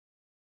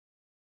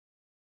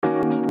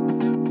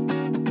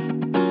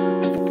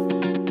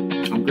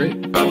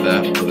great about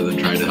that, other than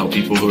trying to help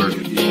people who are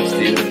in a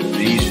state of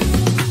invasion.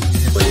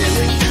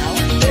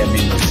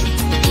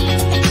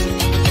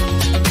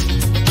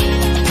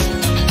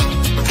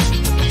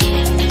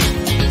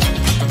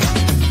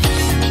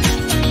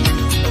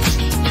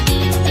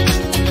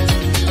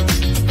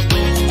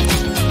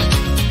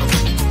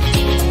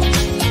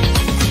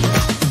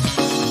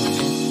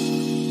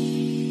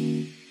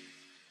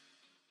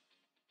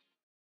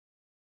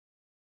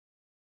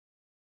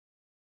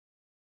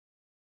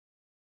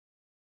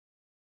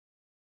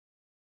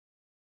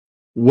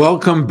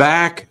 Welcome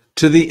back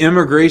to the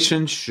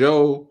Immigration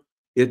Show.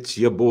 It's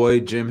your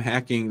boy, Jim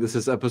Hacking. This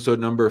is episode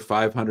number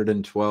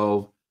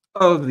 512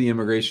 of the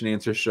Immigration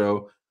Answer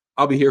Show.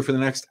 I'll be here for the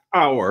next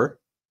hour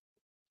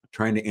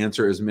trying to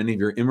answer as many of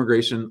your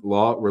immigration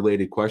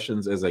law-related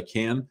questions as I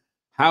can.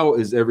 How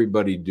is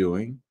everybody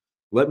doing?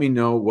 Let me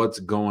know what's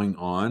going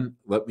on.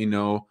 Let me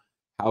know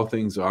how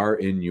things are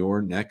in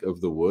your neck of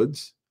the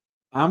woods.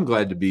 I'm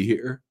glad to be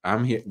here.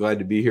 Glad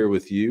to be here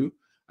with you.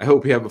 I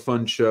hope you have a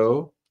fun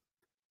show.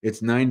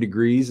 It's 9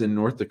 degrees in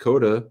North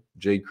Dakota.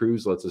 Jay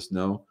Cruz lets us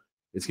know.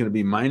 It's going to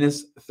be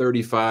minus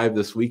 35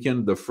 this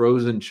weekend. The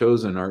Frozen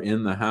Chosen are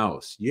in the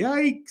house.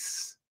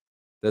 Yikes.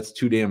 That's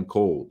too damn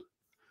cold.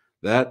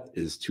 That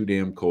is too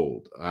damn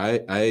cold.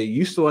 I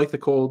used to like the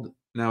cold.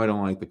 Now I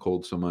don't like the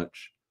cold so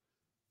much.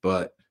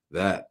 But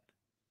that,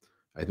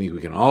 I think we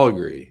can all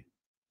agree,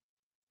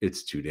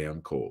 it's too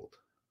damn cold.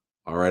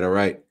 All right, all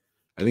right.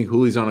 I think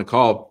Hoolie's on a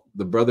call.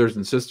 The brothers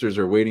and sisters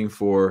are waiting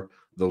for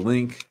the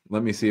link.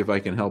 Let me see if I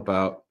can help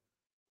out.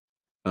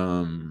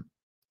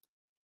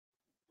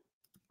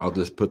 I'll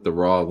just put the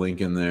raw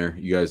link in there.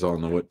 You guys all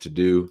know what to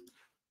do.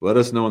 Let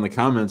us know in the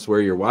comments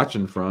where you're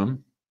watching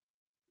from,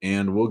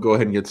 and we'll go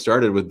ahead and get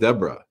started with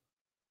Deborah.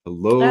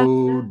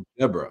 Hello,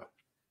 Deborah.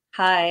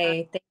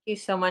 Hi, thank you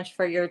so much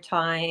for your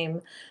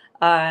time.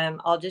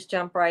 I'll just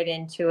jump right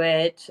into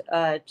it.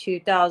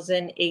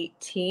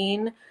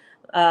 2018,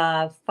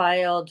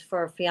 filed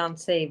for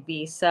fiancé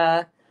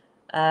visa.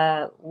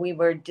 We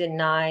were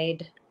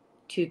denied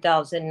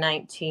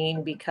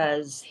 2019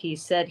 because he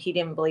said he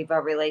didn't believe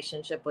our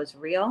relationship was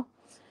real.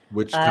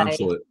 Which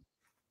consulate?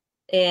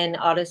 In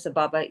Addis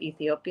Ababa,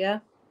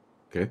 Ethiopia.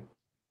 Okay.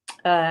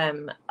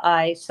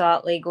 I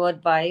sought legal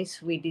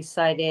advice. We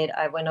decided,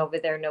 I went over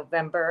there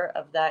November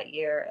of that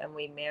year and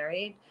we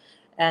married.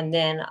 And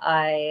then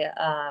I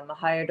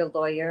hired a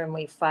lawyer and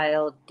we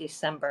filed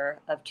December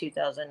of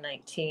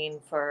 2019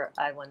 for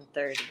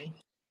I-130.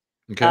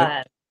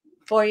 Okay.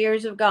 4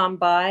 years have gone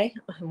by.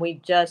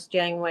 We just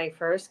January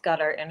 1st got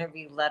our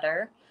interview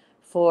letter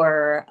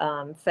for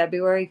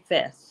February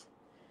 5th.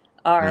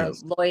 Our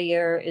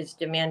lawyer is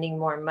demanding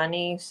more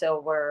money, so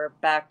we're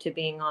back to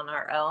being on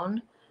our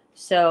own.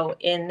 So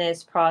in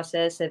this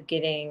process of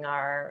getting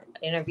our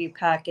interview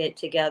packet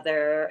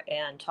together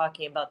and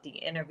talking about the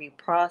interview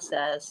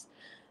process,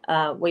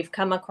 we've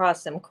come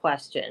across some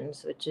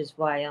questions, which is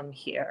why I'm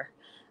here.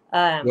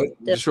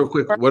 Just real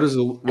quick, what does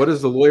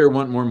the lawyer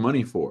want more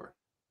money for?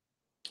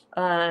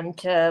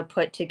 To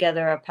put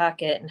together a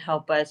packet and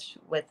help us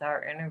with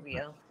our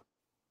interview.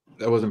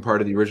 That wasn't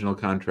part of the original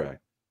contract.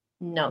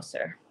 No,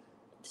 sir.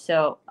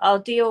 So I'll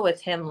deal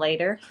with him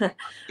later. Okay,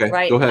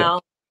 right go ahead.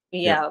 now,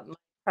 yeah, my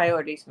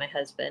priority is my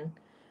husband.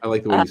 I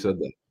like the way you said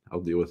that.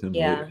 I'll deal with him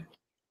later.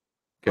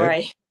 Okay.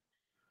 Right.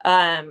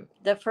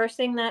 The first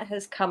thing that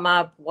has come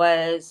up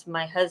was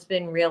my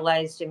husband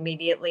realized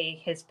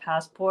immediately his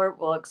passport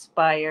will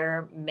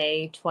expire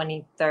May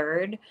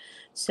 23rd.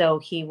 So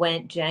he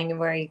went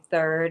January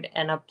 3rd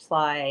and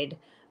applied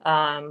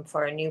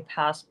for a new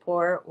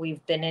passport.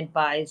 We've been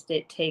advised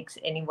it takes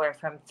anywhere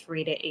from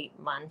 3 to 8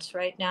 months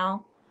right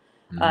now.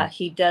 Mm-hmm.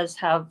 He does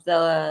have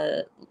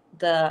the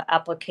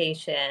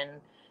application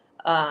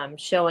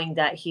showing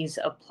that he's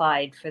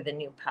applied for the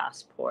new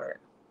passport.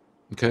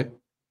 Okay.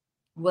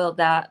 Will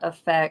that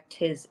affect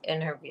his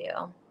interview?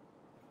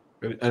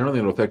 I don't think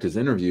it'll affect his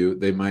interview.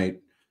 They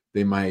might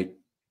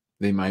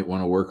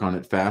want to work on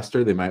it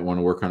faster. They might want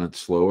to work on it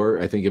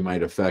slower. I think it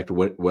might affect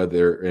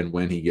whether and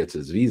when he gets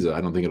his visa. I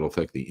don't think it'll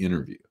affect the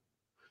interview.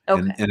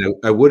 Okay. And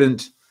I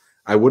wouldn't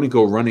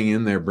go running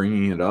in there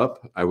bringing it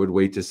up. I would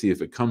wait to see if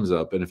it comes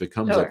up. And if it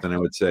comes up, then I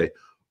would say,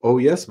 oh,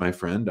 yes, my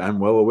friend, I'm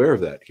well aware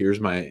of that.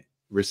 Here's my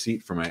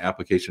receipt for my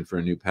application for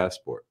a new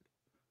passport.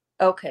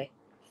 Okay.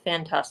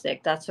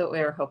 Fantastic. That's what we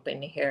were hoping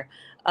to hear.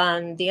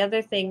 The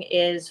other thing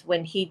is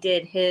when he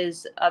did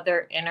his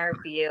other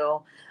interview,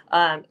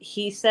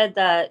 he said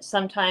that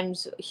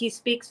sometimes he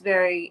speaks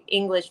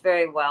English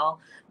very well,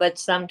 but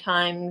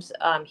sometimes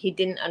he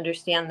didn't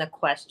understand the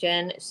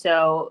question.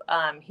 So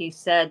he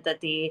said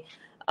that the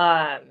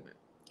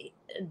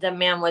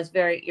man was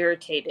very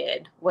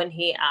irritated when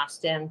he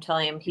asked him,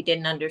 telling him he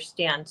didn't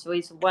understand. So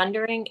he's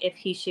wondering if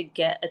he should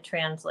get a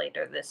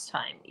translator this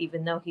time,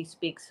 even though he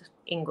speaks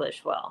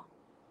English well.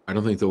 I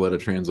don't think they'll let a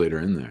translator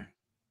in there.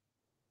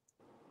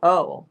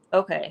 Oh,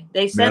 okay.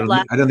 They said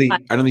I don't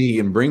think he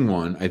can bring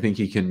one. I think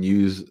he can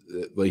use,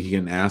 like, he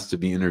can ask to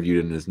be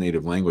interviewed in his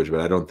native language, but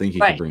I don't think he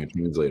can bring a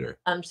translator.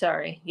 I'm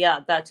sorry.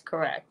 Yeah, that's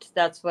correct.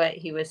 That's what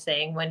he was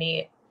saying when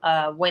he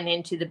went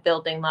into the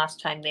building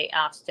last time, they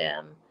asked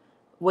him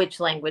which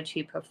language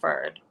he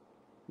preferred.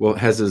 Well,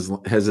 has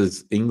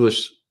his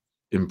English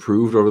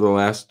improved over the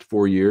last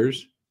 4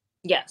 years?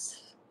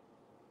 Yes.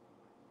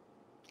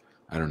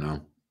 I don't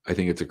know. I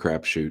think it's a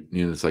crapshoot.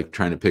 You know, it's like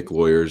trying to pick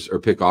lawyers or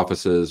pick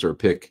offices or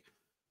pick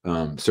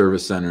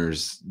service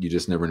centers. You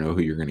just never know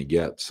who you're going to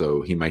get.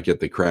 So he might get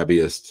the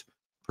crabbiest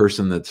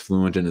person that's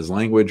fluent in his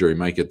language, or he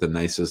might get the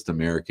nicest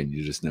American.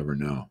 You just never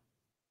know.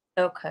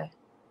 Okay.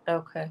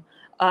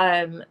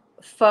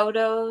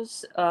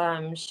 Photos.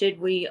 Should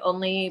we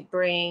only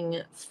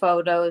bring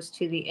photos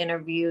to the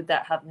interview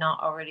that have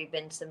not already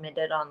been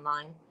submitted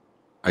online?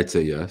 I'd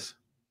say yes.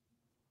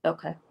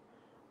 Okay.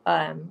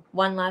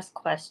 One last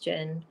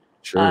question.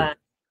 Sure.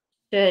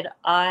 Should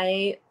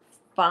I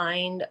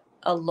find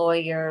a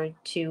lawyer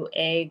to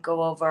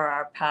go over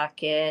our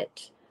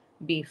packet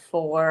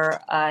before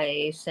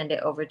I send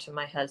it over to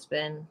my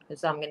husband?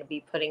 Because I'm going to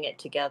be putting it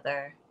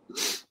together.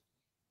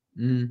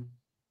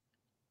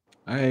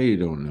 I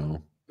don't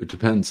know. It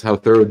depends. How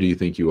thorough do you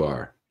think you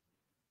are?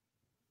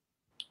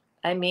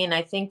 I mean,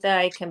 I think that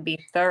I can be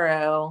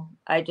thorough.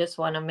 I just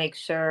want to make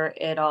sure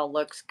it all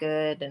looks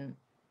good. And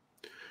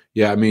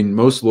yeah, I mean,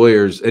 most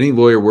lawyers, any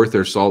lawyer worth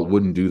their salt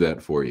wouldn't do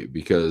that for you,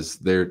 because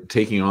they're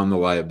taking on the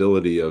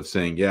liability of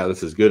saying, yeah,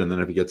 this is good. And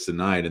then if it gets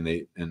denied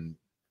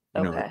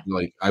okay.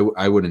 like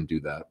I wouldn't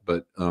do that.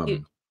 But I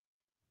Do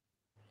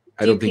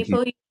don't think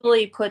people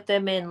usually put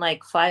them in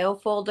like file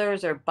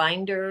folders or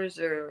binders,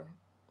 or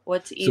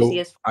what's so.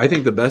 easiest? I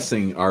think the best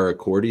thing are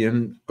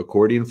accordion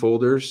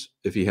folders,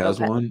 if he has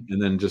Okay. one,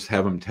 and then just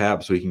have them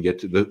tabbed so he can get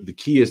to the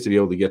key is to be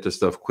able to get to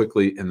stuff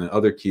quickly. And the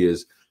other key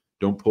is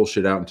don't pull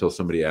shit out until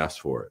somebody asks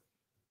for it.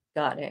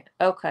 Got it.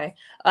 Okay.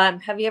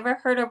 Have you ever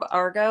heard of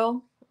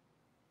Argo?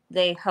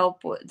 They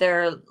help.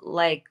 They're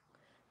like,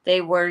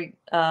 they were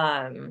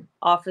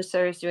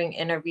officers doing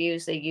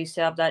interviews. They used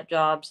to have that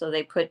job, so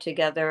they put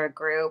together a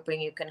group, and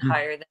you can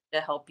hire them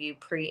to help you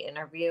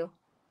pre-interview.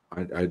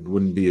 I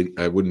wouldn't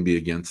be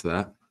against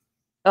that.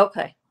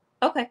 Okay.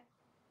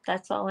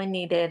 That's all I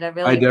needed. I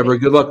really. Hi, Deborah.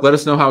 Good luck. Let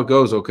us know how it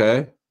goes.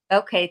 Okay.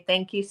 Okay.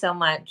 Thank you so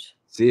much.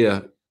 See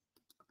ya.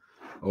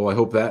 Oh, I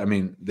hope that. I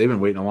mean, they've been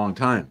waiting a long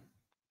time.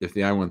 If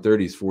the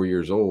I-130 is 4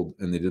 years old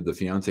and they did the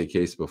fiance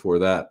case before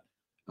that.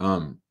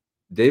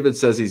 David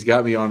says he's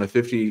got me on a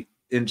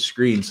 50-inch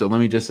screen. So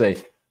let me just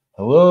say,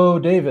 hello,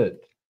 David.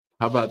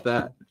 How about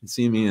that? You can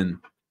see me in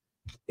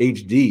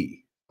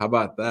HD. How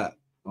about that?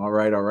 All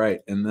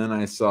right. And then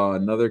I saw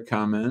another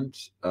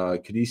comment.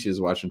 Kadisha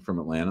is watching from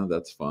Atlanta.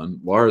 That's fun.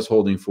 Laura's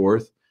holding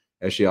forth,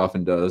 as she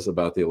often does,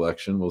 about the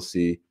election. We'll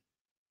see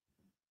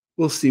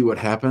what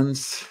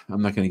happens.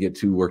 I'm not going to get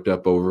too worked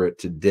up over it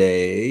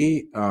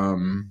today.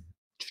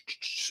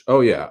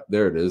 Oh, yeah,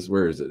 there it is.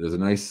 Where is it? There's a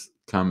nice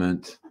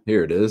comment.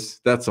 Here it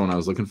is. That's the one I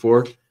was looking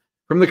for.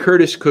 From the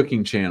Kurdish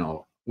Cooking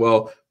Channel.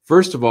 Well,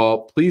 first of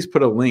all, please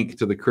put a link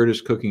to the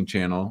Kurdish Cooking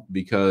Channel,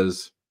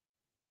 because,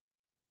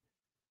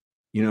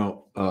 you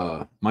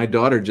know, my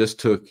daughter just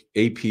took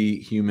AP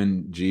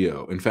Human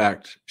Geo. In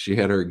fact, she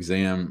had her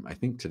exam, I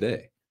think,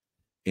 today.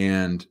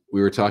 And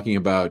we were talking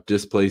about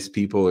displaced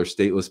people or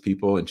stateless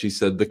people. And she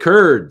said, the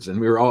Kurds.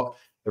 And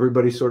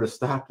everybody sort of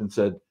stopped and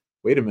said,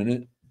 wait a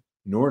minute.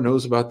 Noor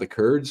knows about the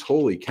Kurds?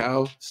 Holy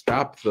cow.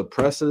 Stop the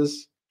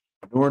presses.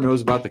 Noor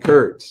knows about the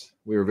Kurds.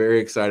 We were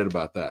very excited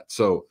about that.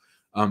 So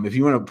if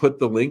you want to put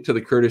the link to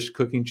the Kurdish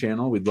Cooking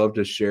Channel, we'd love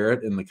to share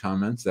it in the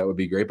comments. That would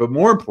be great. But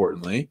more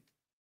importantly,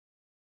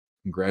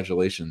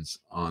 congratulations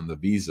on the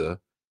visa.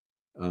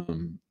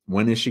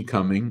 When is she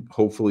coming?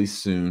 Hopefully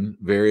soon.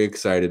 Very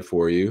excited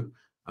for you.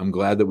 I'm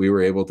glad that we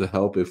were able to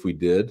help if we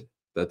did.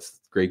 That's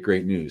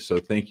great news. So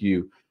thank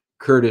you,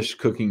 Kurdish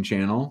Cooking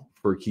Channel,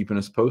 for keeping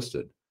us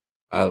posted.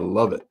 I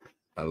love it.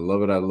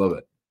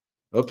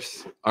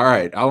 Oops. All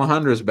right.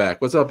 Alejandra's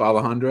back. What's up,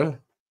 Alejandra?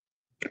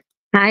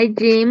 Hi,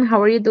 Jim.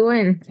 How are you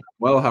doing?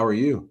 Well, how are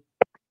you?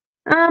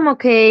 I'm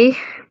okay.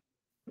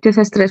 Just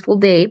a stressful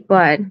day,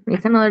 but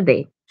it's another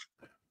day.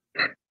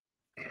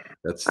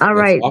 That's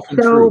right. often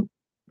true.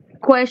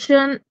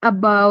 Question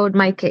about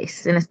my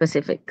case in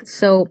specific.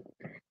 So,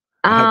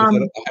 a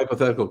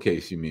hypothetical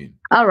case, you mean?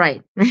 All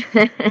right.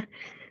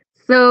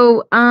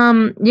 So,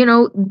 you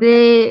know,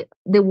 the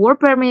work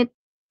permit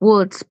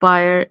will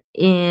expire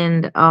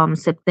in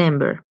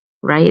September,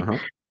 right?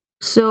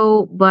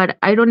 So, but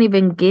I don't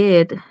even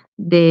get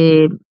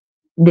the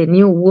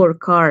new work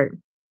card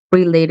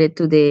related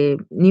to the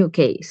new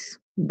case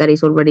that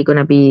is already going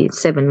to be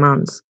 7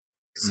 months.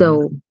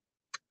 So,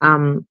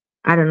 I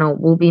don't know,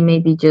 will be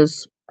maybe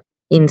just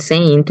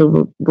insane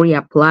to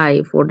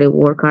reapply for the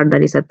work card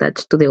that is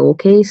attached to the old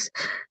case,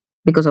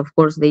 because of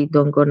course they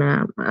don't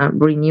gonna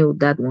renew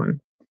that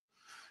one.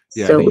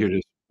 Yeah, so, I think you're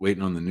just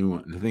waiting on the new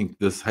one. I think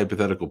this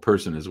hypothetical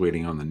person is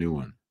waiting on the new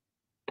one.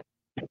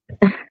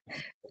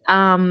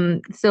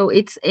 So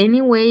it's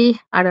anyway,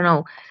 I don't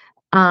know.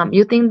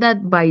 You think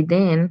that by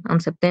then, on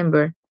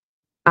September,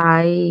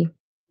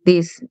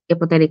 this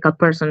hypothetical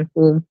person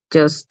will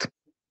just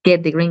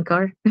get the green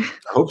card? I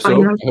hope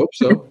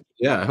so.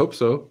 Yeah, I hope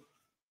so.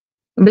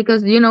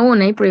 Because, you know,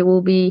 in April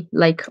will be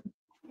like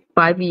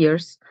 5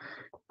 years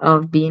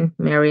of being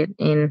married,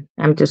 and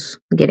I'm just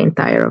getting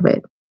tired of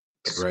it.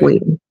 Just Right.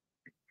 waiting.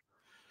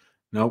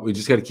 No, we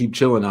just got to keep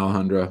chilling,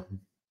 Alejandra.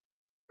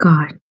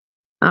 God.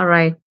 All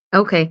right.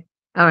 Okay.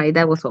 All right.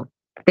 That was all.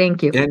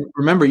 Thank you. And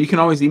remember, you can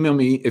always email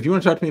me. If you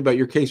want to talk to me about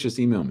your case, just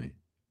email me.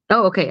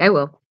 Oh, okay. I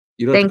will.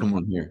 You don't have to Thanks. come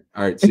on here.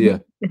 All right. See ya.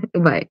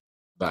 Bye.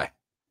 Bye.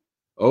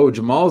 Oh,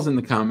 Jamal's in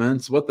the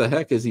comments. What the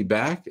heck? Is he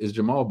back? Is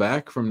Jamal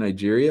back from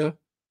Nigeria?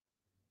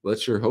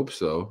 Let's sure hope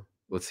so.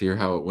 Let's hear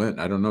how it went.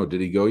 I don't know.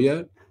 Did he go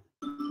yet?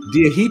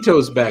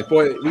 Diahito's back.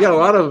 Boy, we got a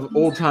lot of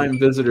old-time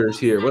visitors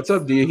here. What's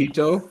up,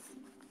 Diahito?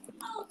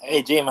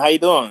 Hey, Jim. How you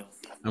doing?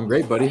 I'm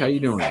great, buddy. How you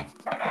doing?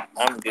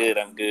 I'm good.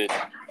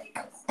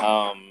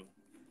 About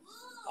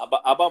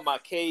my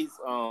case,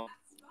 I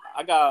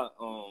got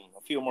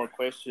a few more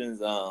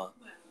questions. I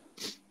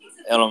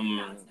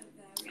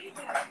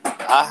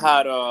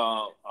had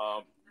a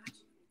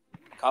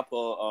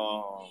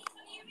couple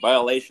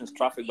violations,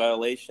 traffic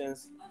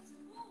violations.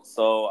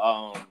 So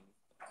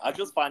I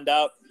just found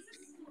out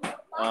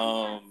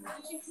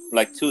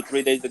like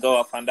 2-3 days ago.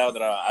 I found out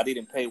that I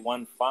didn't pay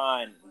one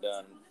fine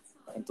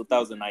in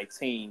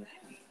 2019.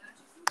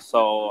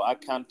 So I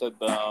counted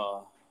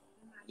the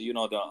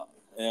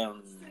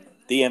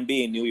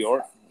DMV in New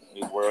York,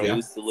 where I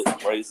used to live.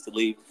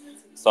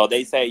 So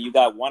they say you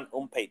got one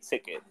unpaid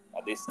ticket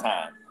at this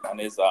time, and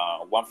it's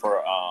one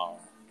for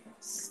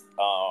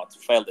to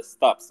fail the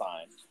stop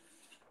sign.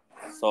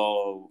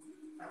 So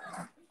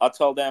I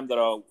told them that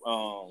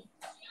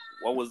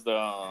what was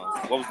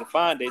the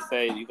fine? They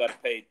say you got to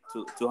pay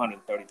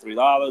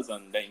 $233,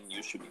 and then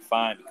you should be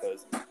fine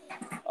because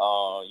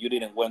you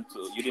didn't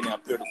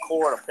appear to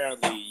court.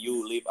 Apparently,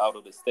 you live out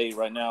of the state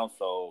right now,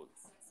 so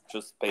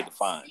just pay the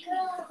fine.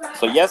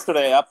 So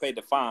yesterday, I paid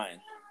the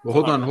fine. Well,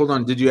 hold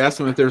on. Did you ask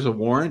them if there's a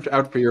warrant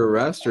out for your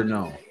arrest or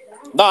no?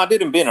 No, I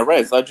didn't be an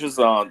arrest.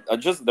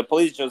 The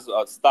police just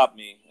stopped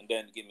me and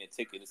then give me a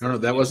ticket. No,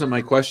 that wasn't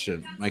my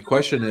question. My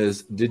question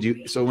is,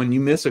 so when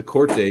you miss a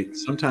court date,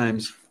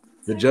 sometimes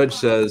the judge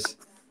says,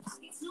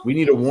 we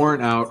need a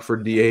warrant out for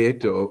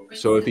Diahito,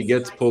 so if he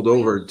gets pulled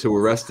over to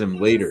arrest him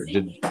later.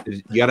 You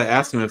got to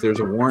ask him if there's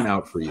a warrant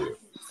out for you.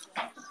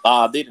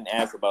 They didn't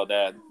ask about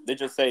that. They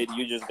just said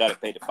you just got to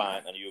pay the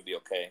fine and you'll be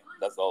okay.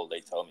 That's all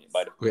they told me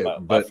by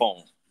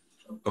phone.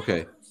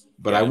 Okay,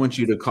 but yeah. I want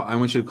you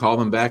to call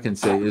them back and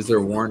say, is there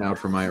a warrant out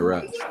for my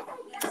arrest?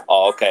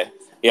 Oh, okay.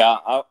 Yeah,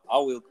 I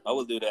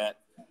will do that.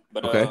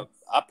 But okay.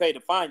 I paid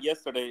the fine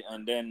yesterday,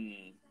 and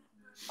then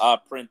I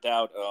print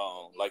out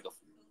like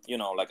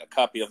a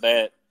copy of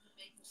that.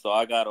 So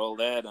I got all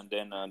that, and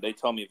then they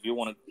told me if you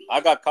want to,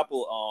 I got a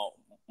couple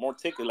more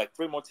tickets, like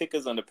 3 more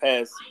tickets in the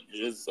past,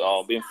 just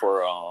being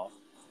for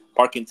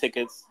parking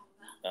tickets,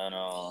 and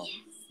all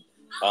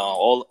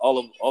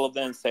of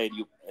them said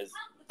you is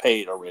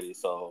paid already.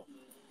 So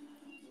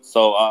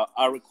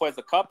I request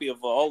a copy of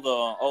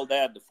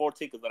the 4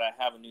 tickets that I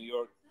have in New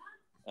York,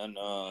 and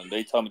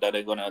they told me that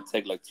they're gonna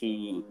take like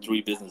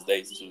 2-3 business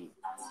days to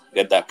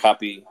get that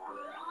copy.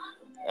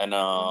 And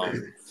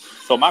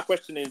so my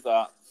question is,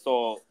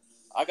 so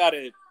I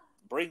gotta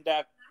bring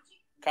that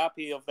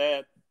copy of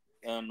that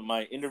on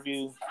my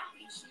interview,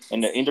 in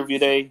the interview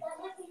day.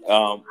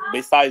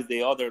 Besides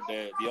the other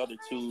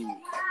two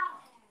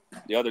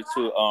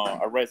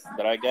arrests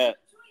that I got.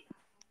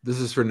 This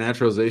is for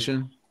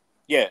naturalization.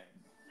 Yeah.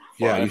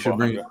 Yeah, you should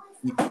bring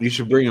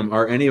them.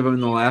 Are any of them in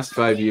the last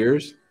 5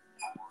 years?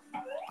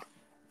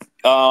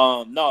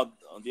 No,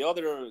 the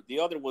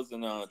other was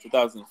in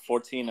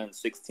 2014 and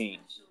 16.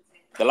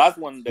 The last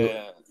one,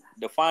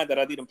 the fine that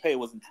I didn't pay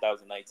was in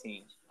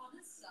 2019.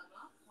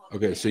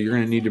 Okay, so you're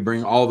going to need to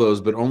bring all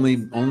those, but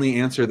only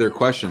answer their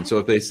question. So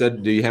if they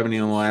said, do you have any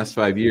in the last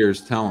 5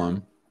 years, tell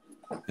them,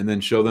 and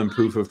then show them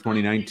proof of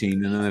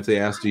 2019. And then if they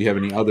ask, do you have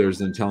any others,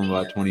 then tell them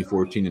about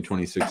 2014 and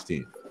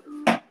 2016.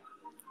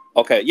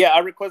 Okay, yeah, I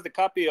request a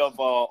copy of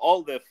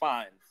all the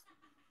fines.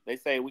 They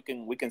say we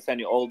can send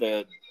you all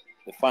the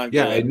fines.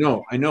 Yeah, I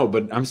know,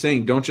 but I'm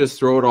saying don't just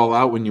throw it all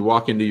out when you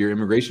walk into your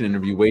immigration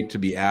interview. Wait to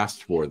be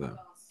asked for them.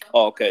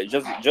 Oh, okay,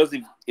 just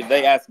if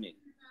they ask me.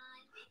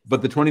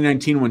 But the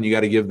 2019 one, you got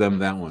to give them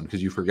that one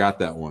because you forgot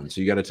that one.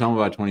 So you got to tell them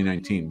about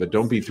 2019, but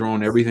don't be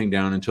throwing everything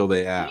down until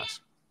they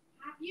ask.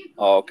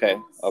 Oh, okay,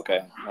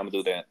 I'm gonna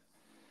do that.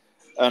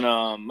 And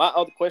my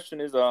other question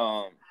is,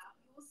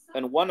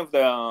 and one of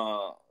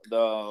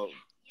the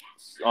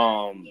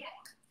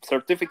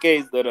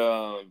certificates that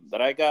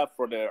I got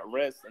for the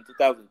arrest in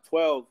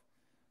 2012,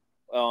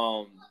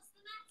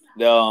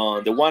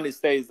 the one that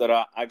says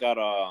that I got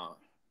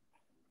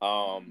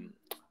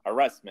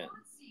harassment.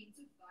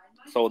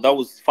 So that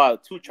was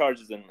filed 2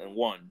 charges in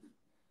one.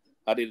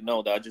 I didn't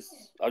know that. I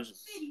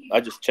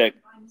just checked,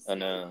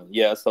 and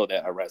I saw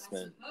that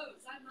harassment.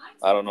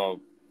 I don't know.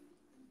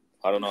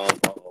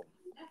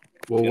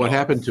 Well, what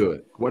happened to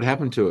it? What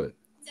happened to it?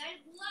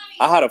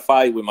 I had a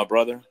fight with my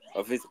brother,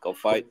 a physical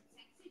fight.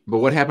 But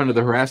what happened to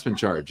the harassment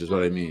charge is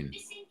what I mean.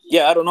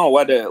 Yeah, I don't know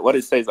what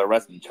it says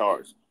harassment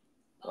charge.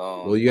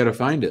 Well, you got to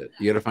find it.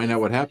 You got to find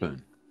out what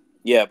happened.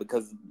 Yeah,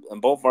 because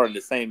both are in the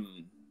same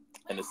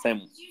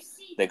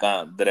they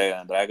got that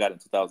I got in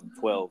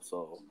 2012.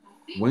 So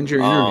when's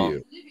your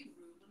interview?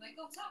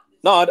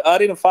 No, I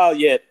didn't file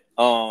yet.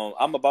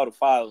 I'm about to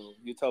file.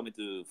 You told me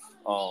to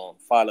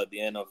file at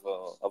the end of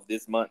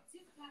this month.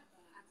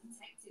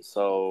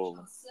 So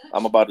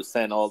I'm about to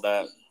send all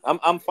that.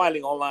 I'm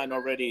filing online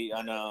already,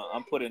 and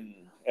I'm putting.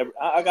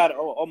 I got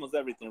almost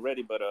everything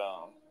ready, but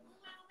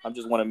I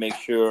just want to make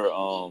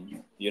sure,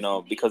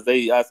 because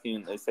they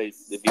say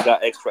if you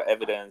got extra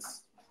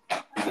evidence,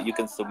 you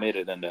can submit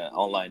it in the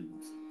online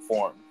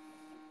form.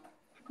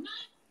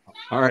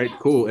 All right,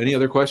 cool. Any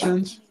other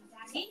questions?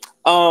 Yeah,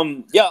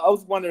 I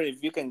was wondering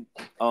if you can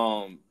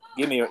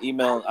give me your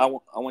email. I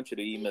want you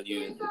to email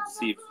you and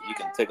see if you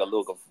can take a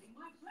look of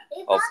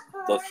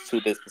those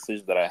two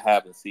dispositions that I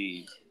have and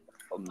see.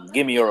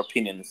 Give me your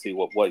opinion and see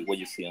what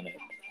you see on it.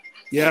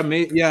 Yeah,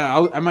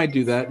 I might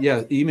do that.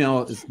 Yeah, the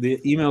email's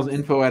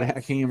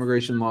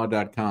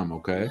info@hackingimmigrationlaw.com.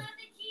 Okay.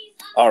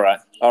 All right.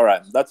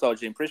 That's all,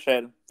 Jim.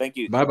 Appreciate it. Thank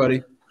you. Bye,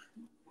 buddy.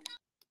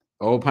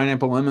 Oh,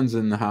 Pineapple Lemon's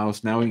in the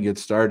house. Now we can get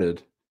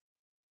started.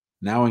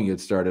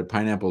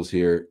 Pineapple's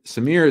here.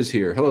 Samir is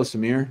here. Hello,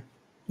 Samir.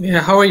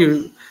 Yeah, how are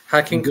you,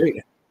 Hacking? Great.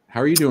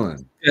 How are you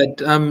doing?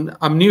 Good.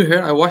 I'm new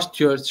here. I watched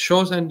your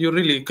shows and you're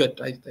really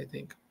good, I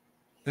think.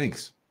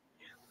 Thanks.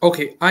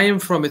 Okay, I am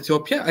from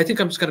Ethiopia. I think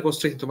I'm just going to go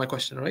straight into my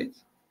question, right?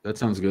 That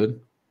sounds good.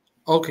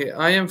 Okay,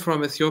 I am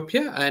from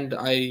Ethiopia and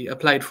I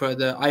applied for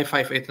the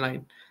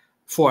I-589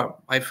 form.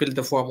 I filled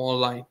the form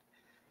online.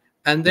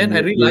 And then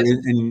I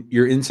realized...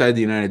 You're inside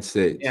the United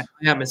States. Yeah,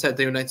 I am inside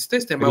the United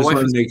States. And I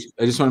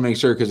just want to make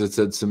sure because it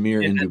said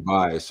Samir in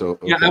Dubai. So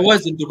okay. Yeah, I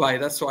was in Dubai.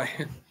 That's why.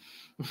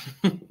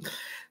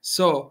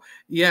 So,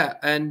 yeah.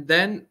 And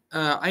then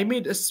I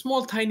made a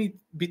small, tiny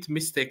bit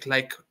mistake.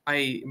 Like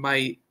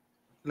my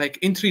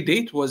entry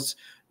date was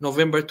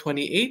November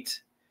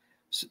 28,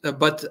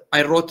 but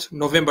I wrote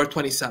November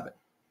 27.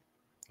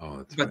 Oh,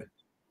 that's right.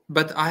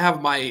 But I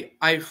have my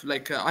my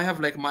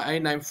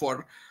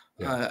I-94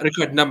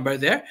 record number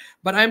there.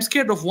 But I'm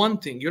scared of one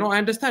thing. I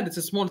understand it's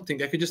a small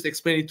thing. I could just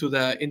explain it to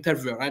the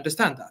interviewer. I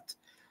understand that.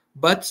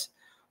 But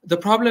the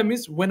problem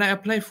is when I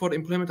apply for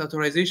employment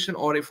authorization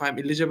or if I'm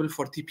eligible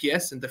for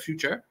TPS in the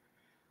future,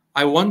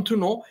 I want to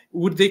know,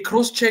 would they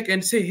cross-check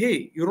and say,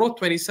 hey, you wrote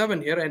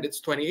 27 here and it's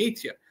 28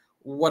 here.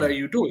 What are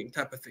you doing?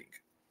 Type of thing.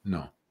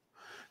 No,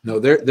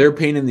 they're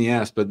pain in the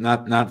ass, but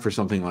not for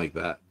something like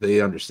that.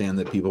 They understand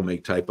that people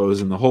make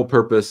typos, and the whole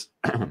purpose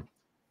of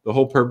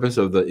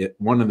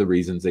one of the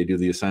reasons they do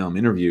the asylum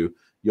interview,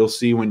 you'll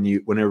see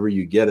whenever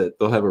you get it,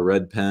 they'll have a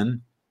red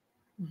pen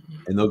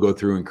and they'll go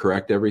through and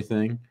correct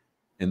everything.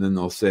 And then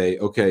they'll say,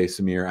 okay,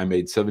 Samir, I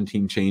made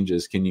 17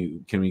 changes. Can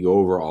we go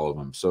over all of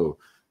them? So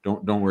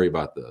don't worry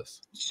about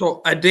this.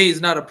 So a day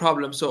is not a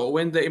problem. So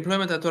when the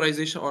employment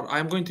authorization, or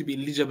I'm going to be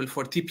eligible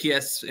for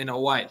TPS in a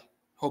while,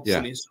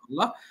 hopefully,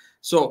 inshallah.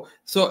 So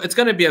it's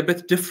going to be a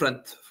bit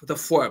different for the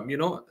form.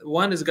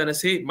 One is going to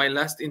say my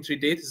last entry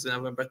date is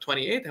November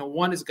 28, and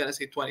one is going to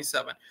say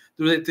 27.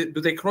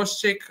 Do they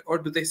cross check, or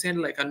do they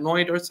send like a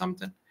noid or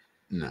something?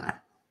 Nah.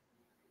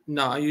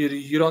 No,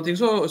 you don't think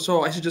so?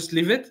 So I should just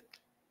leave it?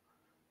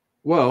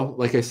 Well,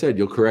 like I said,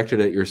 you'll correct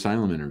it at your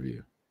asylum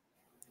interview.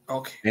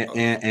 Okay.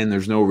 And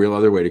there's no real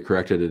other way to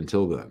correct it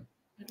until then.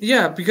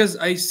 Yeah, because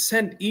I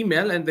sent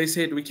email and they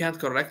said we can't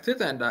correct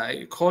it, and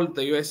I called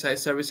the USCIS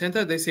Service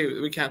Center. They say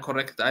we can't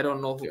correct it. I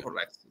don't know who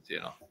corrects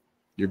it.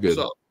 You're good.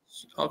 So,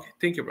 okay,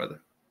 thank you, brother.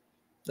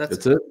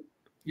 That's it.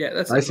 Yeah,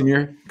 that's nice,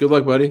 Samir. Good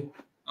luck, buddy.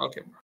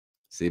 Okay, bro.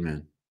 See you,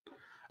 man.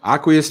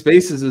 Aqueous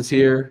Spaces is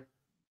here.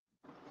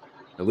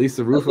 At least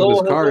the roof of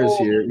his car is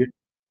here.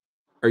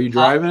 Are you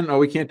driving? Oh,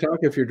 we can't talk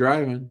if you're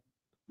driving.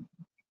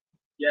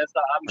 Yes,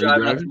 I'm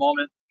driving at the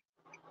moment.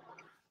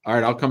 All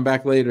right, I'll come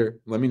back later.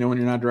 Let me know when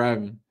you're not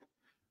driving.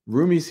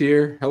 Rumi's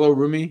here. Hello,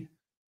 Rumi.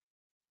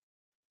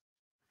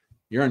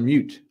 You're on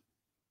mute.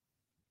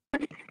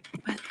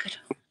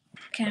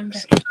 Can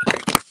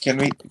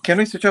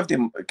we switch off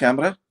the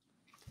camera?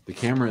 The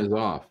camera is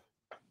off.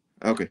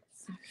 Okay.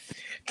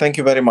 Thank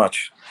you very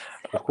much.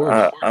 Of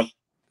course.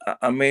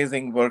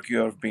 Amazing work you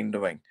have been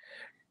doing.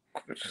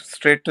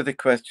 Straight to the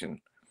question.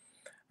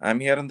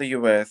 I'm here in the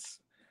US.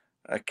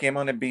 I came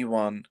on a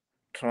B1,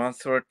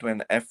 transferred to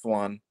an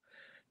F1,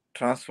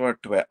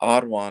 transferred to a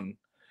R1,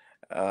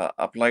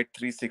 applied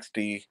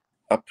 360,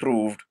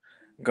 approved,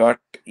 got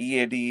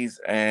EADs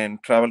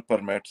and travel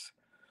permits.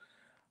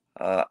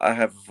 I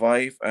have a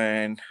wife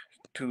and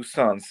 2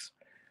 sons.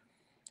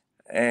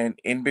 And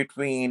in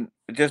between,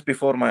 just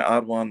before my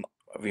R1,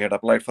 we had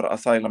applied for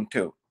asylum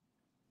too.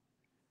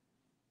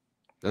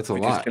 That's a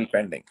lot. Which is still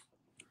pending.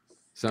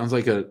 Sounds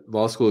like a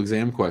law school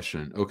exam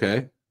question.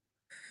 Okay.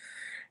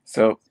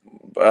 So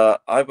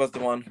I was the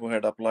one who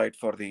had applied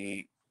for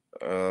the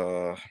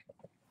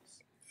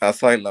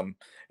asylum,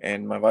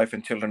 and my wife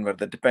and children were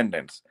the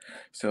dependents.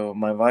 So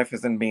my wife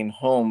hasn't been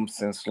home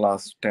since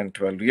last 10,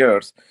 12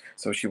 years.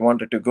 So she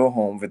wanted to go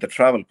home with a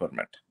travel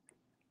permit.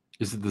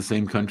 Is it the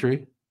same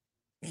country?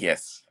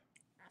 Yes.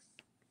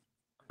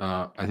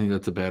 I think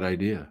that's a bad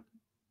idea.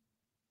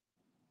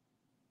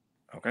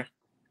 Okay.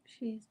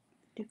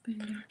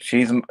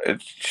 She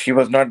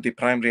was not the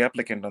primary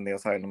applicant on the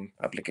asylum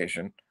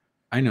application.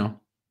 I know.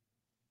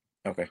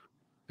 Okay.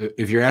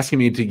 If you're asking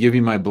me to give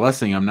you my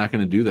blessing, I'm not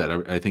going to do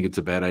that. I think it's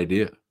a bad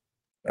idea.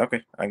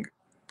 Okay.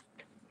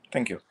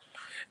 Thank you.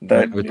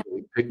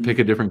 Pick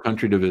a different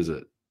country to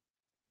visit.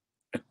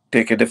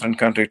 Take a different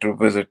country to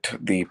visit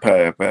the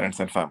parents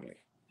and family.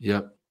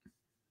 Yep.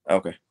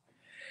 Okay.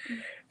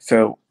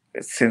 So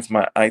since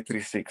my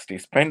I-360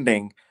 is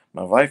pending,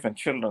 my wife and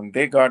children,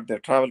 they got their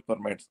travel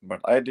permits, but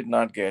I did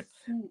not get.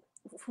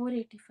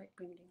 485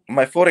 pending.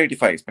 My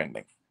 485 is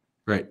pending.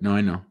 Right. No,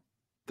 I know.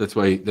 That's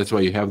why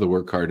you have the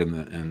work card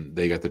and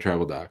they got the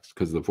travel docs,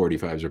 because the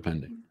 45s are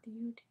pending.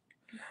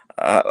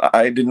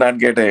 I did not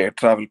get a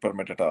travel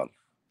permit at all.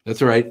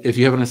 That's all right. If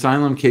you have an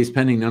asylum case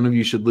pending, none of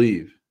you should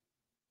leave.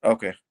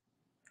 Okay.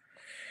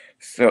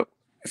 So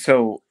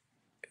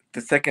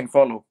the second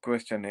follow-up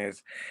question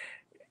is,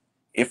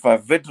 if I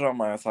withdraw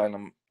my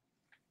asylum,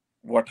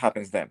 what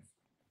happens then?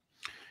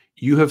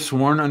 You have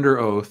sworn under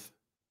oath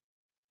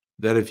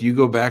that if you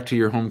go back to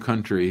your home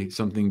country,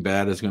 something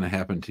bad is going to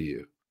happen to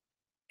you.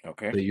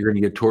 Okay. That you're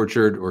going to get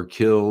tortured or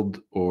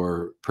killed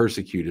or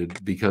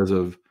persecuted because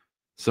of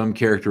some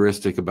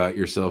characteristic about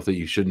yourself that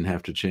you shouldn't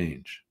have to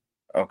change.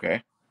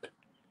 Okay.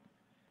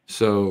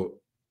 So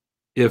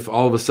if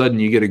all of a sudden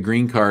you get a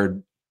green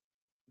card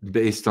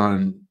based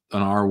on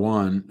an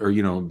R1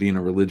 or, being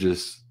a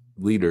religious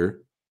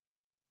leader,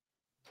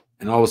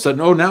 and all of a sudden,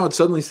 oh, now it's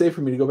suddenly safe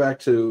for me to go back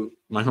to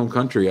my home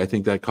country, I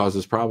think that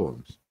causes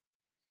problems.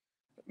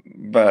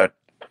 But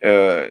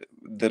the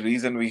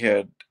reason we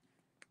had...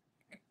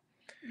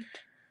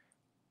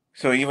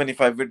 So even if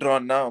I withdraw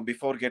now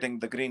before getting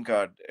the green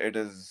card, it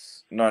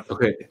is not...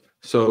 Okay.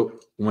 So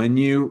when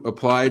you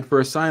applied for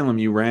asylum,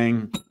 you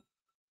rang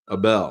a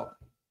bell.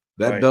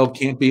 That Right. bell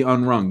can't be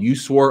unrung. You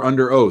swore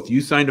under oath.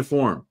 You signed a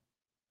form.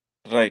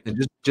 Right.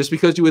 And just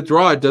because you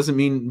withdraw it doesn't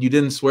mean you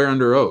didn't swear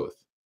under oath.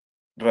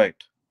 Right.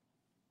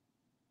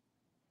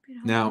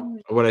 Now,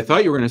 what I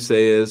thought you were going to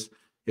say is,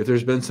 if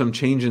there's been some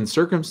change in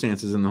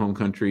circumstances in the home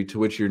country to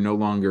which you're no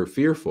longer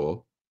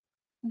fearful.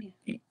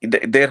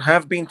 There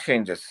have been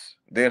changes.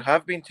 There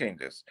have been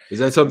changes. Is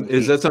that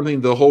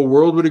something the whole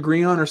world would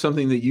agree on, or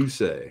something that you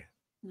say?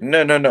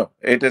 No.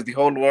 It is the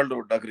whole world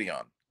would agree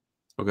on.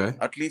 Okay.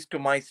 At least to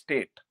my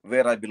state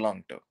where I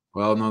belong to.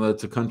 Well, no,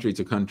 that's a country.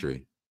 It's a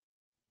country.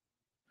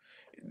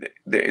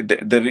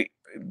 There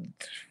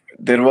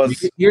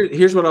was...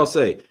 Here's what I'll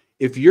say.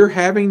 If you're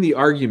having the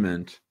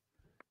argument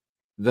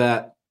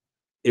that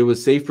it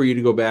was safe for you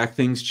to go back,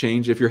 things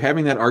change. If you're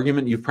having that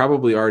argument, you've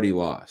probably already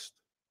lost.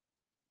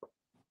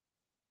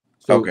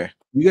 So okay.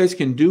 You guys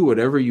can do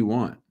whatever you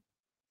want.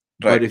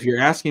 Right. But if you're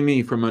asking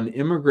me from an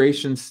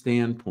immigration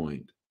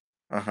standpoint,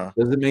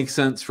 does it make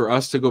sense for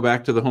us to go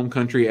back to the home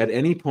country at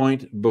any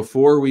point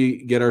before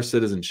we get our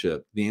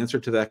citizenship? The answer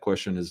to that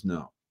question is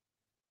no.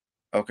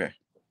 Okay.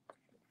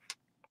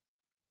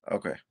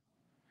 Okay.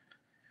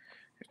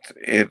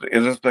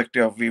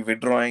 Irrespective of we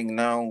withdrawing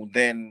now,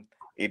 then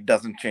it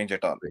doesn't change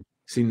at all.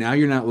 See, now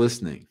you're not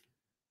listening.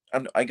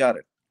 And I got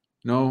it.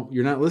 No,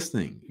 you're not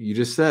listening. You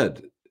just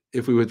said,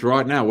 if we withdraw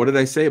it now, what did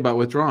I say about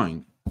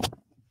withdrawing?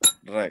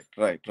 Right.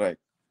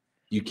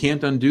 You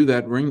can't undo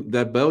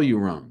that bell you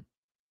rung.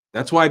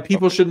 That's why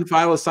people shouldn't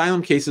file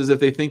asylum cases if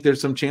they think there's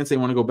some chance they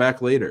want to go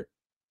back later.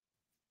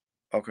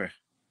 Okay.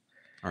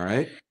 All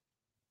right.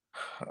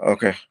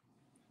 Okay.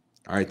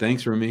 All right.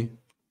 Thanks, Rumi.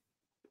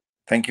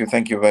 Thank you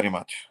very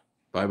much.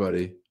 Bye,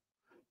 buddy.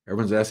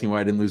 Everyone's asking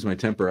why I didn't lose my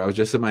temper. I was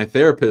just at my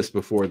therapist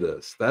before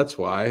this. That's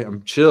why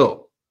I'm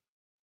chill.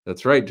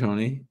 That's right,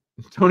 Tony.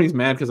 Tony's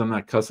mad because I'm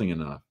not cussing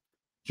enough.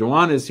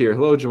 Jawan is here.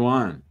 Hello,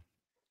 Jawan.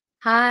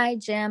 Hi,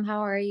 Jim. How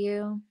are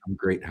you? I'm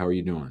great. How are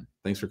you doing?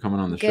 Thanks for coming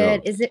on the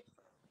Good. show.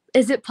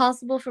 Is it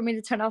possible for me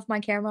to turn off my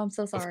camera? I'm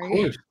so sorry. Of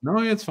course. No,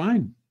 it's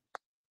fine.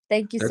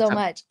 Thank you so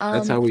much.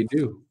 That's how we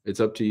do. It's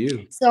up to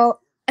you. So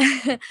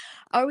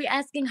are we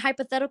asking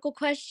hypothetical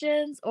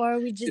questions, or are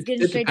we just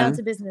getting straight down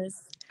to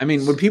business? I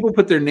mean, when people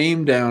put their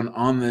name down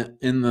on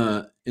in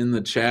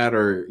the chat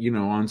or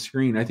on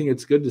screen, I think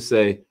it's good to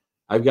say,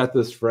 I've got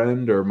this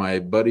friend or my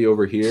buddy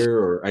over here,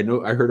 or I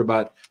heard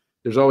about.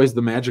 There's always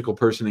the magical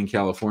person in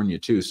California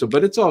too. So,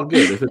 but it's all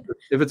good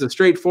if it's a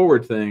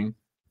straightforward thing,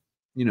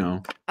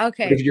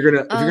 Okay. If you're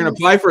gonna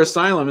apply for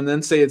asylum and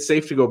then say it's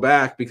safe to go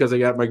back because I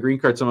got my green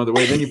card some other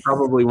way, then you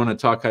probably want to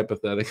talk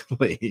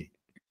hypothetically.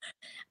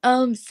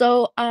 We'll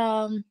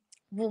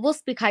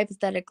speak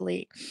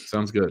hypothetically.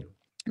 Sounds good.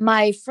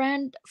 My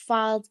friend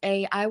filed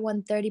a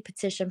I-130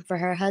 petition for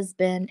her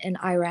husband in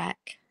Iraq.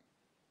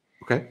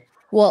 Okay.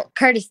 Well,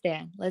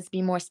 Kurdistan. Let's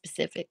be more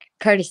specific.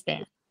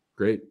 Kurdistan.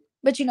 Great.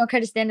 But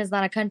Kurdistan is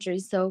not a country,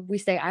 so we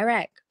say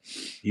Iraq.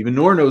 Even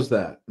Noor knows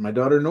that. My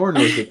daughter Noor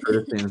knows that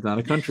Kurdistan is not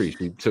a country.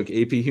 She took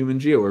AP Human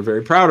Geo. We're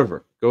very proud of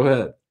her. Go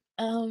ahead.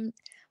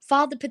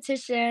 Filed the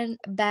petition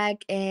back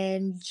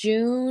in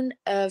June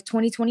of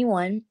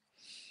 2021.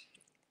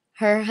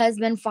 Her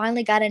husband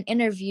finally got an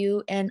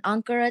interview in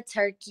Ankara,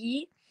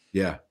 Turkey.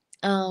 Yeah.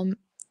 On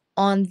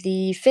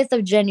the 5th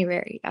of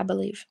January, I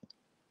believe.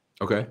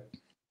 Okay.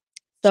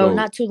 So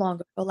not too long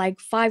ago, like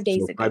 5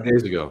 days ago. 5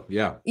 days ago,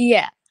 yeah.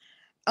 Yeah.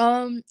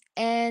 And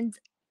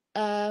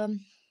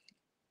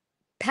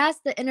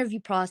passed the interview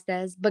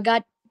process, but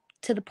got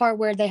to the part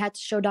where they had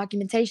to show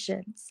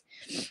documentations.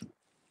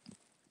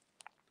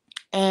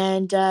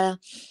 And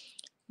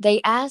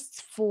they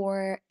asked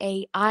for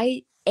a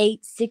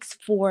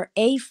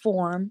I-864A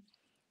form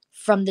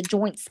from the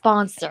joint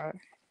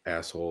sponsor.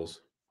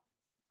 Assholes.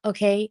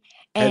 Okay.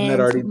 Hadn't that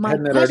already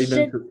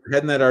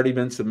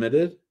been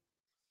submitted?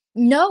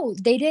 No,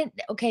 they didn't.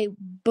 Okay,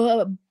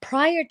 but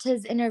prior to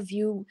his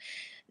interview,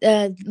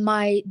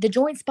 the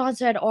joint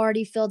sponsor had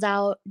already filled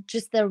out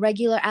just the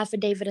regular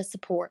affidavit of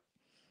support.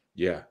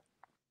 Yeah.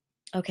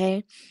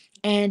 Okay.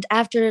 And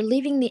after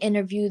leaving the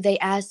interview, they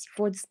asked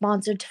for the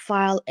sponsor to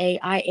file a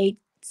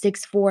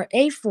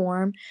I-864A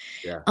form.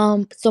 Yeah.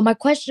 So my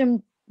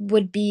question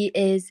would be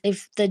is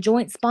if the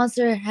joint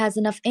sponsor has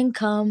enough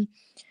income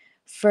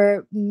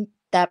for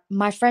that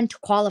my friend to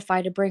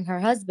qualify to bring her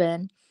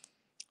husband,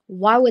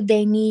 why would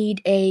they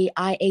need a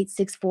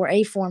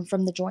I-864A form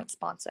from the joint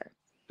sponsor?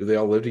 Do they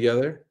all live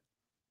together?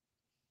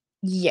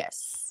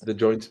 Yes. The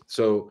joint.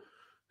 So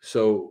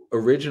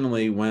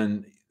originally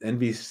when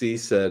NBC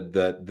said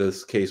that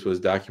this case was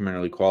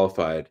documentarily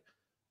qualified,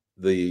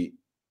 the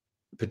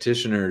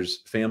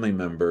petitioner's family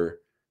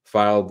member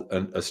filed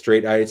a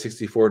straight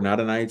I-864, not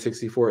an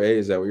I-864A.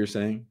 Is that what you're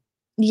saying?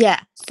 Yeah.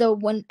 So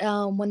when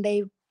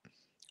they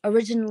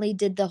originally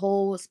did the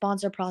whole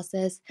sponsor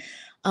process,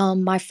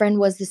 my friend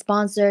was the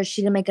sponsor.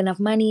 She didn't make enough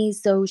money,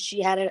 so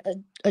she had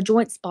a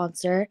joint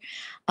sponsor.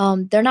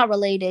 They're not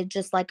related,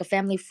 just like a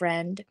family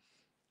friend.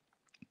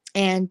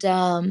 And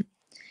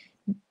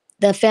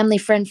the family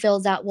friend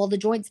the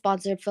joint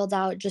sponsor filled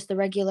out just the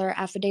regular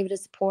affidavit of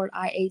support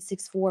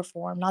I-864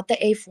 form, not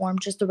the A form,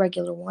 just the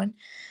regular one.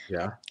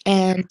 Yeah.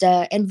 And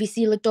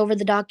NBC looked over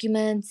the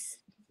documents.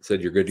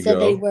 Said you're good to go.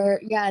 They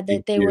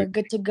were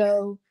good to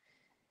go.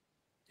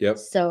 Yep.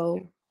 So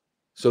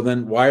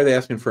then why are they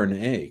asking for an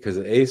A? Because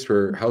the A is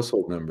for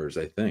household members,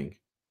 I think.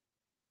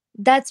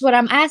 That's what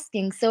I'm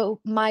asking. So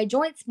my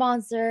joint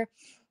sponsor,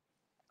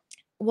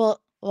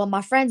 well,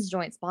 my friend's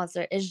joint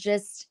sponsor is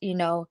just,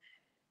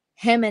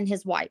 him and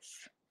his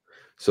wife.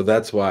 So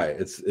that's why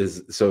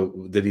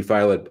so did he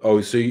file it? Oh,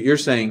 so you're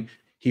saying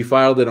he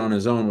filed it on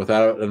his own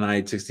without an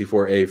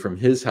I-864A from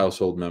his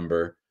household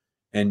member.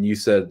 And you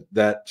said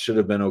that should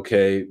have been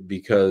okay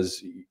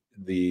because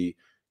the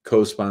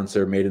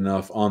co-sponsor made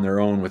enough on their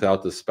own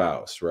without the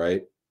spouse,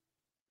 right?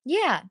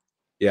 Yeah.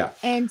 Yeah.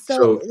 And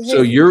so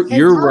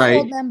you're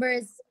right.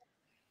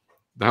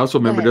 The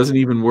household member doesn't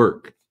even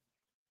work.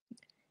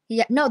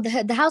 Yeah, no,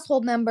 the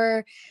household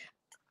member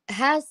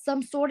has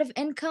some sort of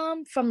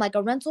income from like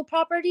a rental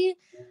property,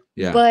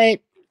 but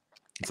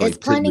is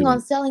planning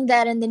on selling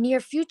that in the near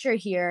future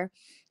here.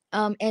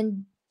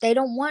 And they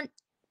don't want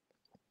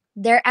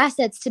their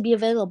assets to be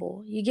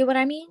available. You get what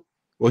I mean?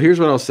 Well, here's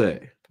what I'll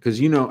say. Because,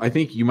 I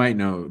think you might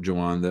know,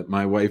 Joanne, that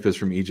my wife is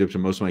from Egypt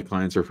and most of my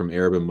clients are from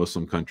Arab and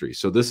Muslim countries.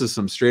 So this is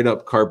some straight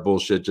up carp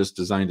bullshit just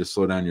designed to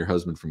slow down your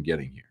husband from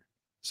getting here.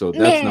 So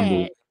that's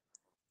number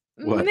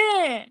what?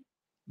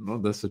 Well,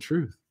 that's the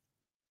truth.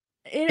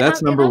 And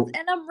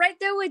I'm right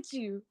there with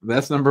you.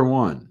 That's number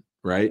one,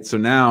 right? So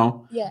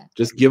now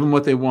just give them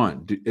what they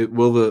want.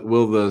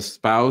 Will the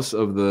spouse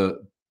of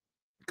the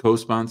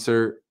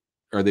co-sponsor,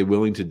 are they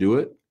willing to do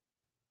it?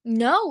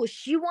 No,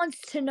 she wants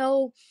to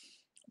know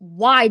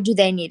why do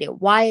they need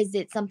it? Why is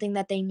it something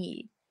that they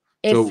need?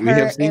 If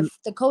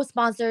the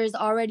co-sponsor is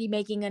already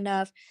making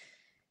enough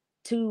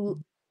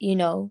to,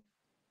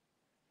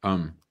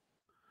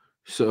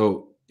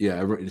 So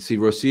yeah, see,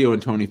 Rocio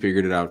and Tony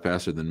figured it out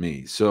faster than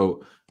me.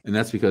 So, and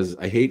that's because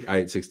I hate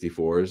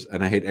I-864s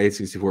and I hate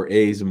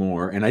I-864As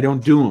more, and I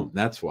don't do them.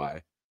 That's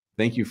why.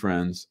 Thank you,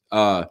 friends.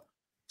 The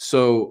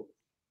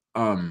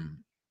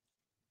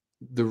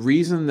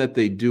reason that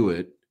they do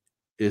it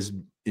is,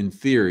 in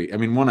theory, I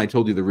mean, one, I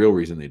told you the real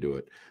reason they do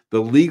it. The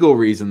legal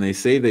reason they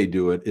say they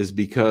do it is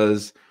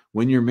because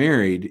when you're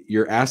married,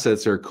 your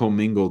assets are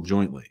commingled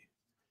jointly.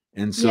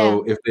 And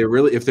so if they're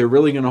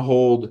really going to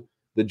hold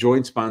the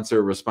joint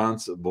sponsor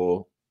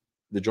responsible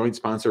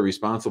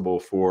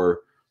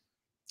for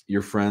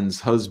your friend's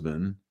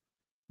husband,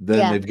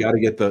 then they've got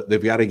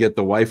to get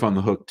the wife on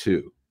the hook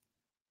too.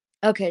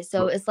 Okay,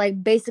 so it's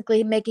like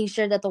basically making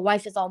sure that the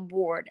wife is on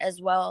board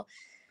as well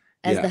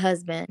as the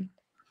husband.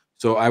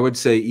 So I would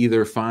say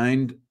either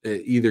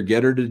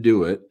get her to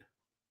do it,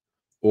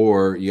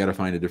 or you got to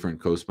find a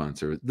different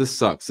co-sponsor. This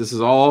sucks. This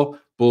is all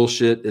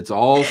bullshit. It's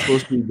all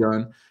supposed to be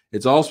done.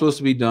 It's all supposed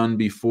to be done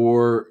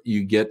before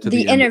you get to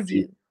the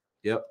interview.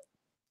 Yep.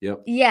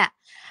 Yeah.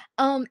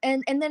 And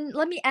then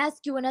let me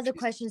ask you another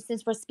question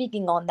since we're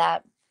speaking on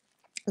that.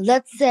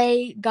 Let's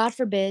say, God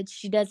forbid,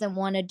 she doesn't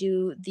want to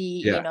do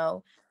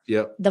the,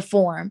 the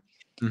form.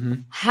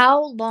 Mm-hmm.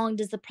 How long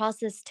does the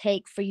process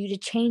take for you to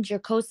change your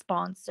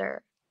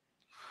co-sponsor?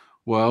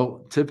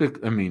 Well,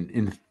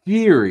 in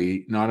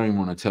theory, I don't even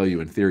want to tell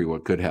you in theory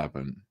what could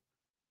happen.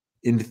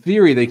 In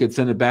theory, they could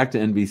send it back to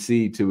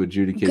NBC to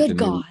adjudicate. Good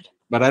God.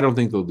 But I don't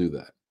think they'll do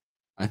that.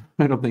 I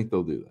don't think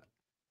they'll do that.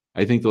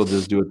 I think they'll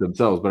just do it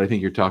themselves, but I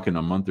think you're talking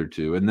a month or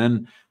two. And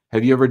then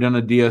have you ever done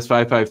a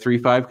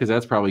DS5535? Because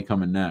that's probably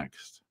coming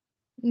next.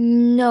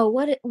 No,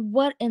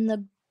 what in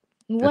the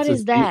what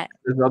is that?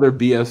 This other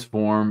BS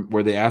form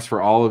where they ask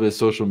for all of his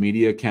social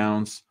media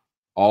accounts,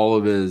 all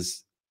of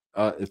his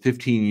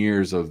 15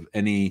 years of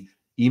any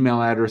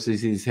email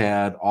addresses he's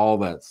had, all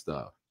that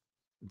stuff.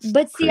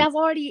 But see, I've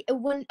already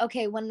when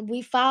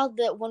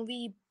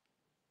we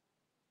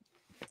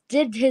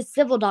did his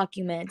civil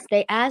documents,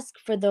 they asked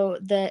for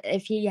the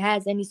if he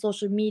has any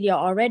social media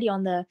already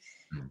on the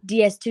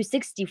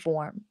DS-260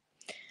 form.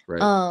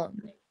 Right.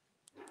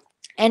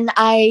 And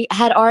I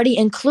had already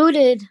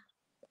included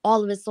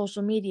all of his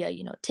social media,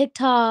 you know,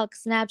 TikTok,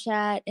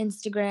 Snapchat,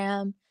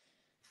 Instagram,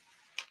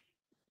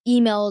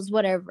 emails,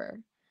 whatever.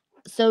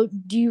 So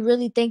do you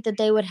really think that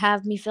they would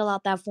have me fill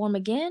out that form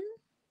again?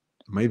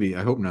 Maybe.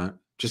 I hope not.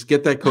 Just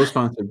get that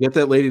co-sponsor. Get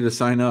that lady to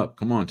sign up.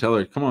 Come on, tell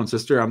her. Come on,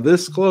 sister. I'm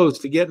this close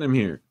to getting him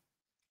here.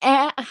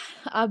 And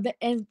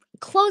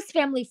close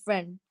family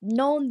friend,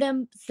 known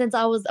them since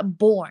I was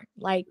born.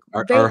 Like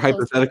our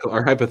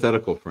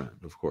hypothetical friend,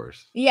 of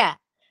course. Yeah,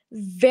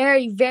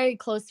 very, very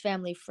close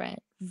family friend.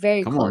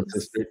 Very Come close. on,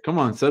 sister. Come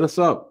on, set us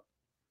up.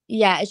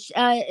 Yeah,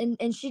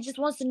 and she just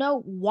wants to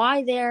know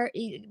why they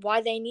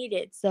need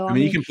it. So I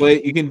mean, you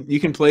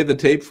can play the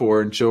tape for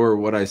her and show her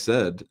what I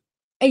said.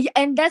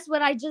 And that's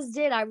what I just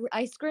did.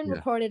 I screen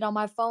recorded on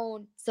my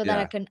phone so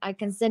that I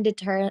can send it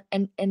to her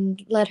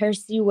and let her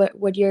see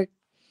what you're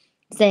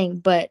saying.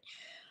 But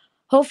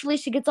hopefully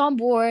she gets on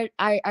board.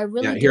 I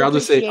really here. I'll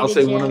say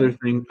Jim. one other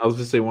thing. I'll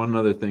just say one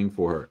other thing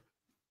for her.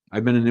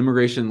 I've been an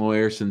immigration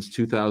lawyer since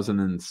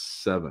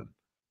 2007.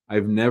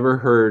 I've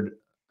never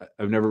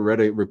read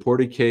a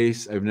reported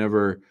case. I've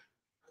never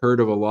heard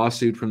of a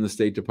lawsuit from the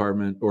State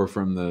Department or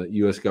from the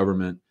U.S.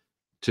 government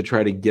to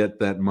try to get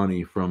that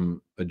money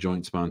from a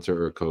joint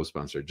sponsor or a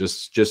co-sponsor.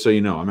 Just so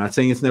you know, I'm not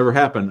saying it's never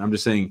happened. I'm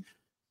just saying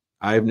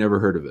I've never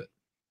heard of it.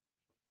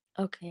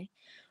 Okay.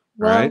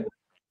 Well, right?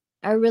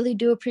 I really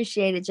do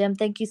appreciate it, Jim.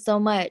 Thank you so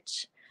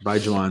much. Bye,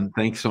 Jawan.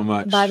 Thanks so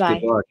much. Bye-bye.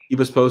 Good luck. Keep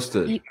us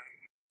posted.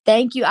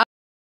 Thank you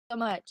so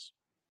much.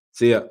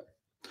 See ya.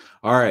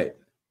 All right.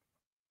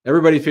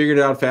 Everybody figured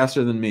it out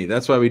faster than me.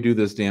 That's why we do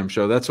this damn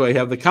show. That's why I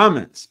have the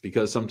comments,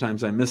 because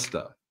sometimes I miss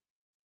stuff.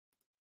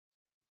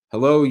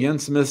 Hello,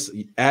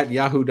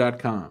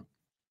 jensmith@yahoo.com.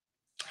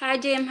 Hi,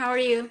 Jim. How are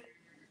you?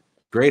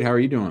 Great. How are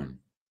you doing?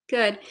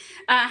 Good.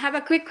 I have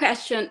a quick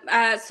question.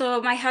 So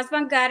my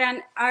husband got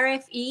an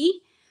RFE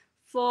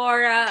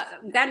for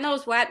God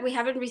knows what. We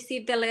haven't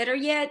received the letter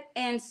yet.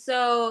 And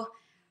so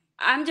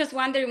I'm just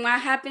wondering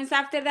what happens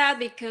after that,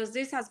 because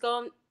this has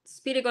gone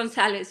Speedy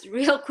Gonzalez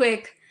real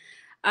quick.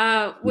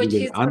 Which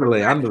is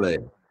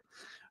Andale.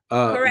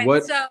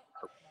 correct. So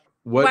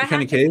what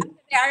kind of case?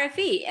 The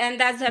RFE, and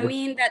does that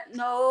mean that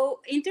no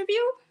interview?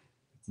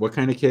 What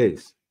kind of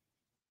case?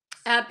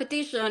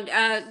 Petition,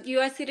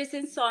 U.S.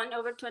 citizen son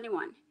over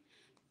 21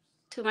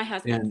 to my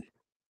husband.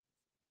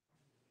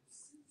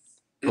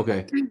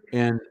 Okay,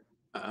 and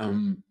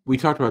we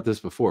talked about this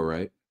before,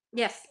 right?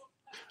 Yes.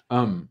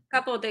 A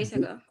couple of days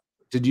ago.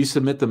 Did you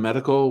submit the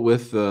medical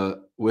with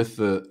the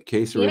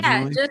case originally?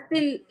 Yeah, just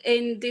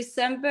in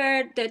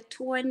December the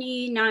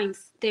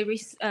 29th,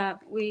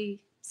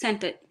 we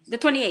sent it. The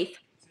 28th.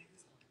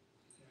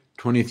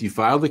 20th, you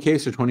filed the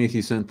case, or 20th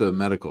you sent the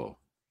medical?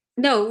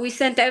 No, we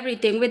sent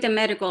everything with the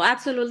medical,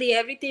 absolutely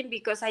everything,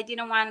 because I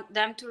didn't want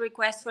them to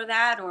request for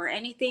that or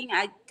anything.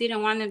 I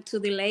didn't want them to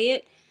delay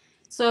it.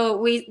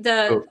 So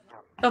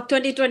of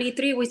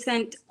 2023, we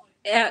sent,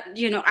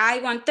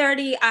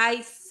 I-130,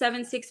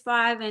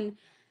 I-765, and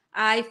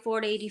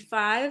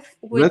I-485.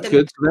 That's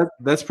good. So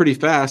that's pretty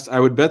fast. I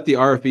would bet the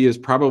RFE is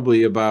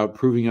probably about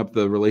proving up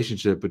the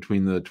relationship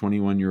between the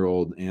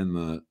 21-year-old and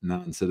the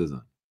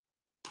non-citizen,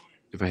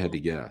 if I had to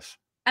guess.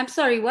 I'm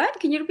sorry, what?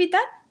 Can you repeat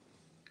that?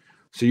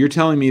 So you're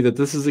telling me that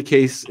this is a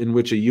case in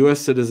which a U.S.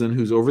 citizen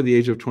who's over the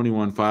age of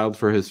 21 filed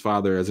for his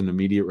father as an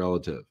immediate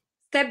relative?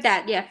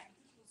 Stepdad, yeah.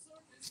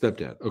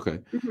 Stepdad, okay.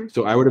 Mm-hmm.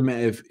 So I would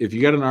imagine if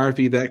you got an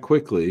RFE that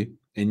quickly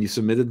and you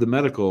submitted the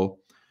medical,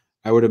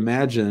 I would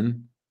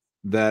imagine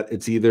that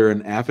it's either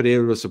an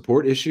affidavit of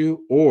support issue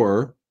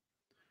or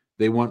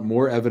they want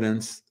more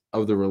evidence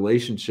of the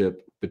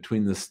relationship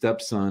between the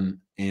stepson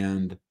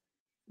and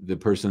the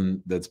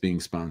person that's being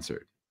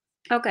sponsored.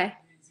 Okay.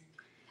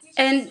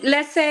 And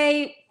let's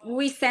say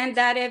we send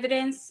that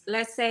evidence.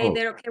 Let's say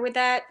they're okay with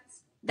that.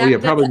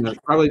 Probably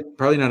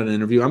not an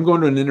interview. I'm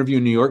going to an interview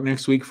in New York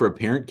next week for a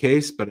parent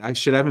case, but I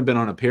haven't been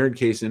on a parent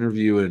case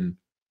interview in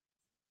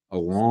a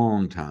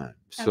long time.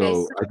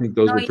 So I think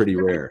those are pretty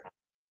rare.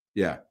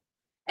 Yeah.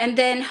 And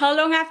then how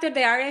long after the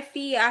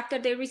RFE, after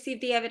they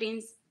receive the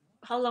evidence,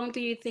 how long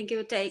do you think it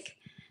would take?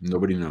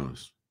 Nobody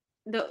knows.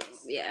 It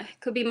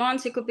could be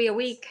months. It could be a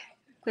week.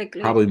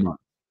 Quickly. Probably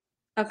months.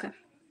 Okay.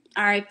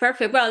 All right.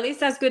 Perfect. Well, at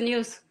least that's good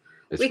news.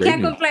 It's we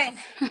can't complain.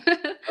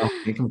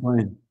 Can't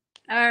complain.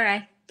 All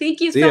right. Thank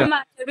you so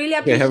much. I really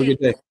appreciate it. Have a good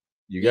day.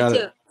 You got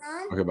it.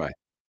 Okay, bye.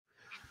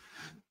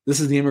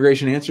 This is the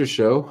Immigration Answers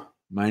Show.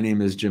 My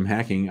name is Jim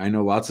Hacking. I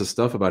know lots of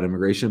stuff about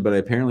immigration, but I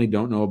apparently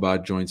don't know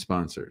about joint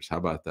sponsors. How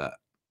about that?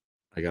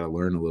 I got to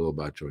learn a little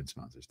about joint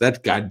sponsors.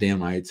 That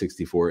goddamn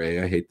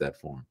I-864A, I hate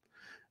that form.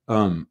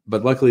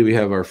 But luckily we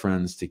have our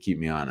friends to keep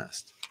me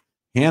honest.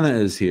 Hannah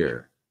is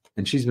here,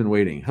 and she's been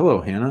waiting.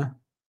 Hello, Hannah.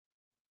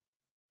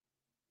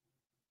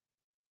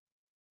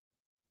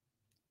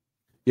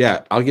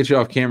 Yeah, I'll get you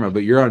off camera,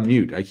 but you're on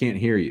mute. I can't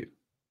hear you.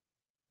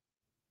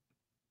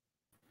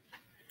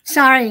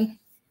 Sorry.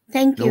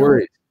 Thank you. No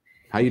worries.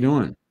 How you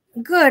doing?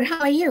 Good. How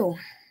are you?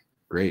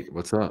 Great.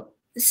 What's up?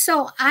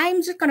 So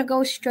I'm just gonna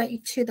go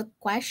straight to the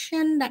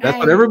question that That's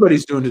what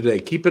everybody's doing today.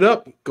 Keep it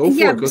up. Go for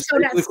it. Go so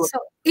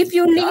if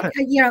you need,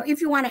 if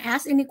you want to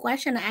ask any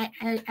question,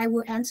 I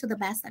will answer the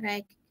best that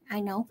I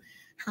know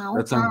how.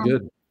 That sounds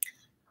good.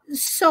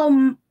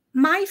 So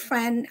my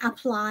friend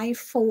applied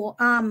for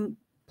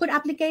put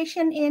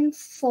application in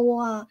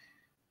for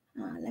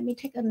let me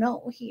take a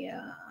note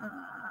here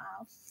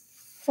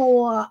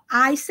for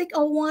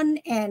I-601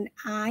 and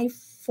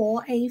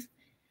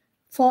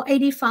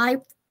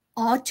I-485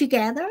 all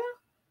together.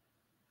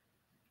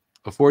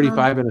 A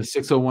 45 and a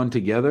 601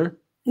 together?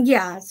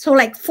 Yeah, so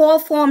like 4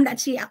 form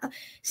that she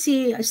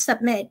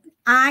submit: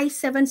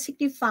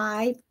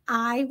 I-765,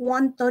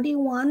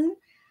 I-131,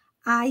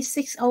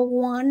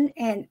 I-601,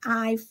 and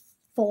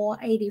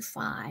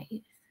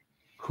I-485.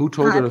 Who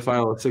told her to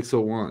file a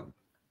 601?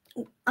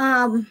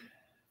 I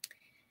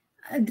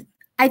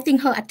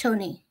think her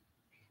attorney.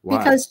 Why?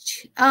 Because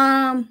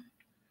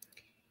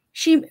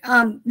she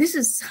this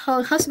is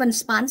her husband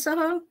sponsor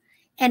her,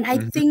 and I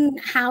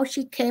think how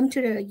she came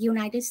to the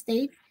United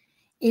States,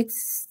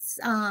 it's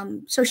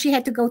so she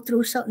had to go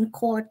through certain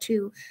court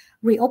to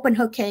reopen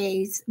her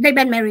case. They've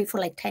been married for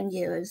like 10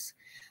 years.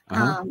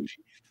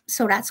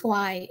 So that's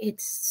why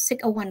it's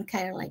 601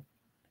 kind of like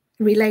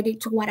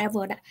related to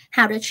whatever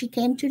how did she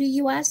came to the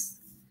US.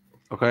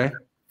 Okay.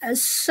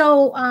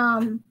 So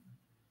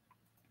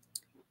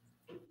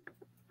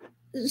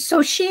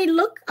she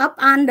looked up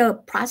on the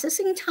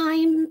processing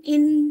time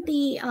in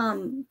the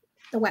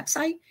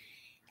website,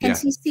 and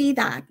she see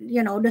that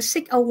the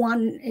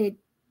 601 it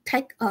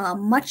take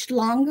much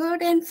longer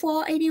than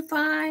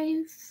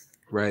 485.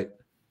 Right.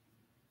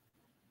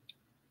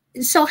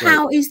 So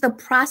how is the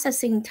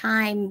processing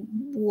time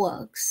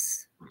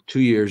works? 2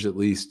 years at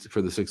least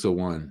for the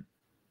 601.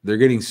 They're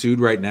getting sued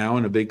right now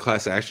in a big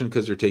class action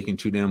because they're taking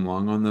too damn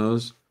long on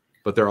those.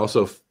 But they're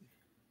also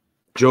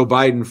Joe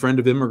Biden, friend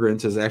of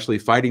immigrants, is actually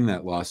fighting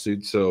that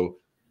lawsuit. So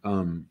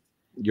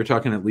you're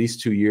talking at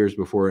least 2 years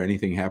before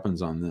anything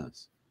happens on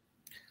this.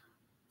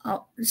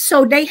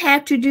 So they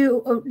had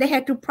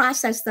to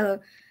process the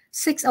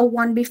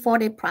 601 before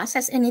they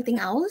process anything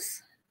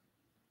else?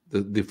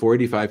 The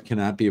 485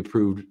 cannot be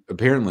approved.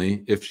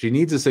 Apparently, if she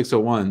needs a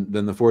 601,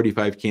 then the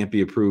 485 can't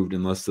be approved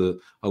unless and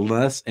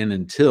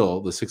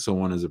until the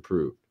 601 is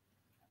approved.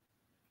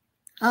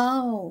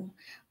 Oh,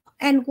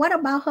 and what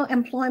about her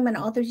employment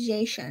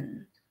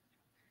authorization?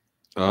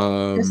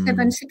 So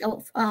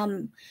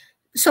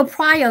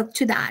prior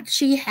to that,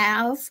 she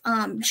have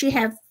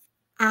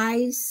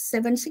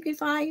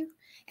I-765,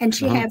 and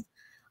she have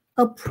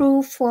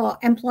approved for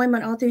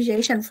employment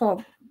authorization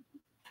from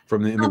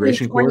the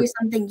immigration court.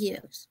 20-something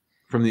years.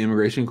 From the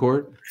immigration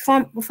court.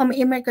 From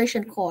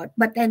immigration court,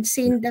 but then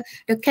seeing the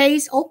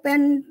case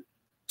opened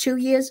 2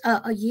 years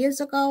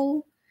years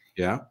ago.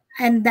 Yeah.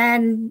 And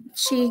then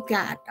she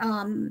got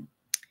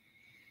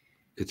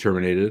it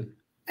terminated.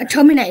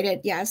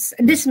 Terminated, yes,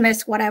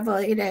 dismissed, whatever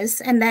it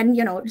is, and then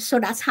so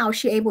that's how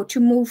she able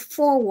to move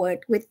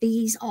forward with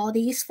all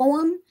these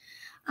form.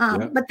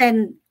 But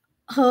then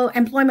her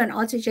employment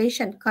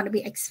authorization going to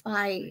be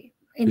expired.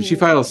 Did she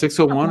file a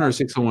 601 or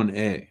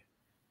 601A?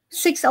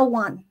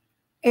 601.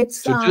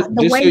 It's so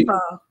the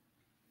waiver.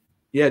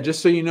 Yeah,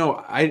 just so you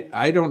know,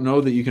 I don't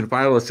know that you can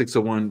file a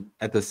 601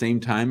 at the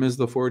same time as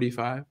the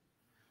 485.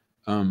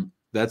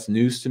 That's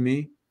news to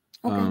me.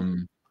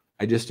 Okay.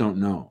 I just don't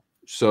know.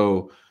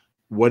 So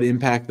what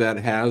impact that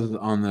has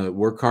on the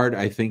work card,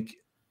 I think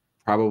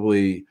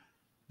probably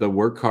the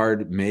work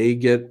card may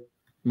get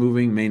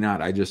moving, may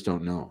not. I just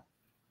don't know.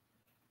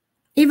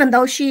 Even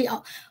though she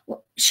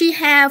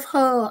have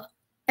her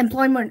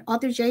employment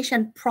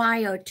authorization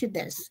prior to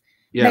this.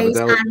 Yeah,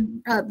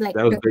 but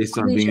that was based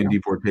on being in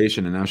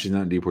deportation, and now she's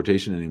not in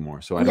deportation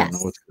anymore. So I don't know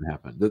what's going to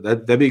happen.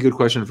 That'd be a good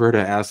question for her to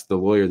ask the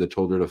lawyer that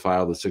told her to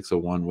file the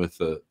 601 with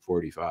the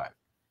 485.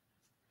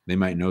 They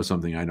might know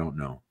something I don't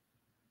know.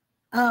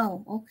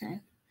 Oh, okay.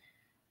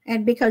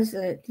 And because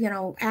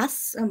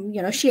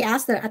she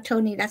asked the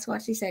attorney. That's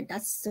what she said.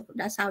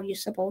 That's how you're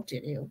supposed to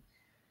do.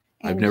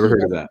 And I've never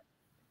heard of that.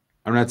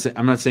 I'm not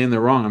saying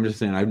they're wrong. I'm just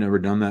saying I've never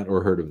done that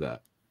or heard of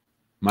that.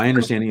 My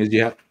understanding is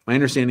you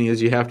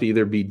have to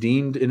either be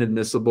deemed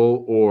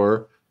inadmissible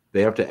or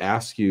they have to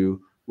ask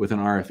you with an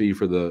RFE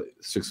for the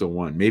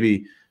 601.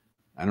 Maybe,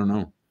 I don't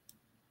know.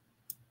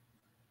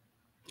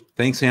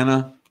 Thanks,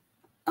 Hannah.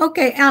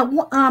 Okay.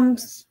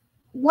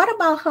 What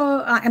about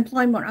her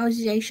employment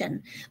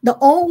authorization? The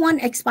old one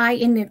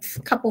expired in a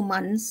couple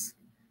months.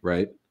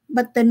 Right.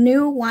 But the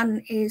new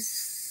one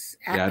is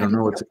Yeah, I don't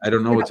know what's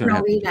going to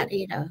happen. Read that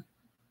either.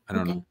 I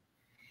don't Okay. know.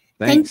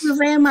 Thanks. Thank you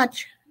very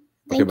much.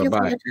 Thank Okay, you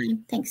bye-bye. for your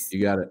time. Thanks.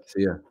 You got it.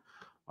 See ya.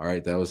 All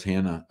right, that was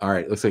Hannah. All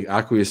right, looks like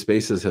Aqueous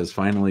Spaces has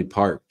finally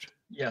parked.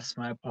 Yes,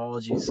 my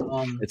apologies.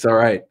 It's all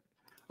right.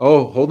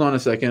 Oh, hold on a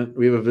second.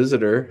 We have a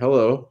visitor.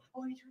 Hello.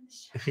 Oh, you're doing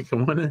the show.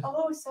 Come on in.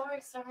 Oh,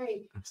 sorry.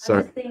 Sorry. I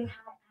was saying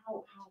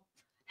how.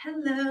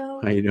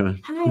 Hello. How you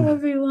doing? Hi,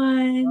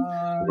 everyone.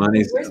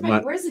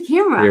 Where's the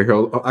camera? Here,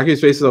 Aqueous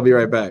Spaces. I'll be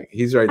right back.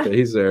 He's right there.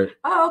 He's there.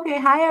 Oh, okay.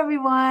 Hi,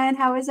 everyone.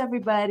 How is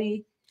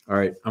everybody? All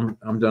right,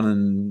 I'm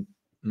done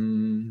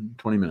in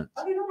 20 minutes.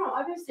 Okay, no,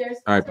 I'll be upstairs.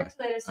 All right, Talk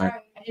bye. to you later. All Sorry.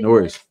 right. No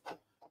worries.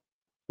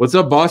 What's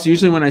up, boss?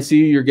 Usually when I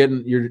see you,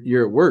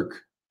 you're at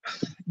work.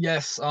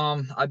 Yes,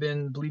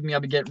 believe me,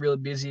 I've been getting really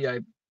busy.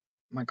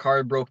 My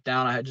car broke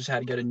down. I just had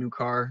to get a new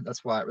car.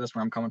 That's where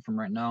I'm coming from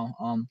right now.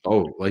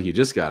 Oh, like you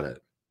just got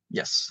it.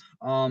 Yes.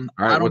 All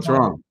right, what's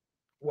wrong?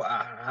 Well,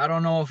 I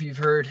don't know if you've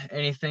heard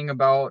anything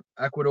about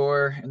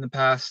Ecuador in the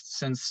past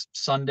since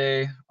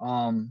Sunday.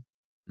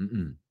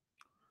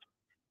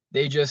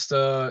 They just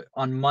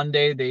on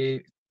Monday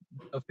they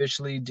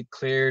officially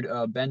declared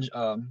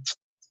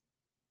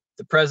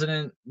the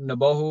president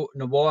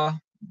Noboa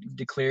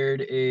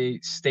declared a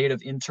state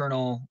of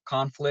internal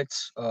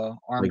conflicts,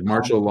 Like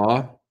martial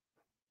law.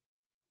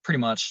 Pretty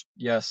much,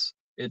 yes.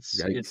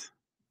 Yikes. It's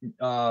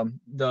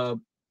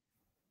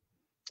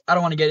I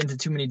don't want to get into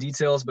too many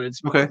details, but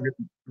it's okay.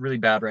 Really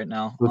bad right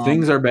now. Well,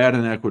 things are bad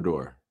in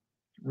Ecuador.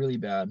 Really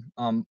bad.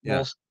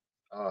 Yeah.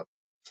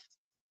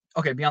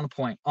 Okay, beyond the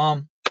point.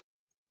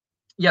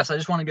 Yes, I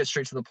just want to get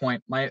straight to the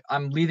point.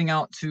 I'm leaving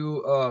out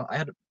to I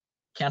had to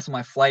cancel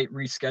my flight,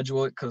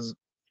 reschedule it because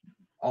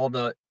all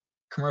the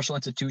commercial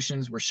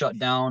institutions were shut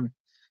down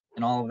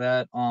and all of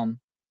that. I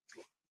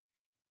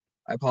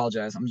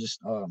apologize. I'm just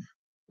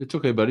It's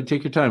okay, buddy.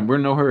 Take your time. We're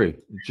in no hurry.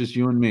 It's just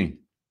you and me.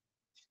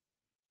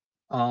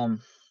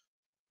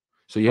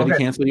 So you had to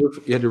cancel you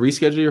had to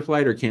reschedule your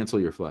flight or cancel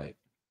your flight?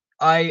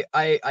 I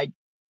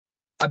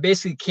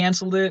basically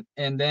canceled it,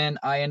 and then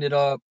I ended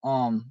up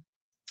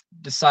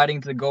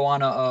deciding to go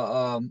on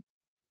a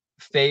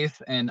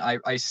Faith, and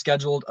I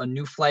scheduled a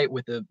new flight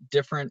with a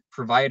different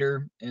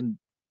provider, and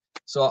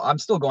so I'm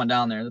still going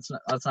down there. That's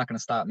not going to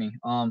stop me.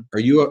 Are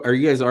you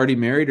guys already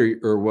married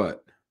or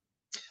what?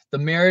 The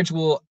marriage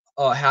will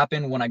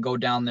happen when I go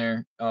down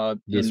there.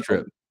 This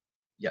trip.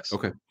 Yes.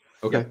 Okay.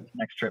 Yeah,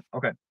 next trip.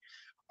 Okay.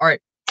 All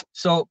right.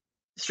 So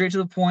straight to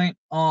the point.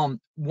 One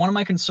of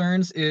my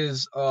concerns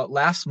is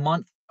last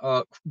month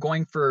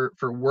going for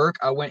work,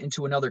 I went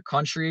into another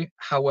country.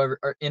 However,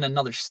 in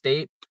another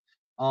state.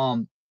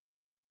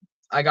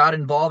 I got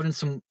involved in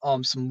some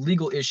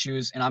legal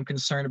issues, and I'm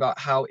concerned about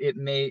how it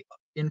may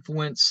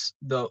influence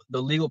the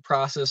legal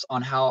process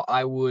on how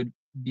I would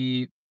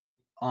be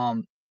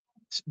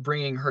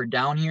bringing her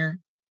down here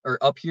or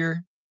up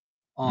here.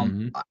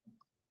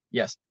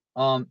 Yes.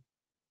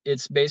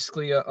 It's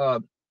basically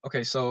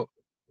okay. So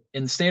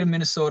in the state of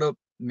Minnesota,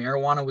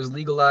 marijuana was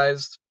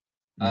legalized.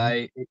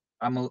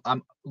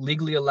 I'm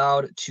legally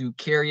allowed to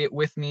carry it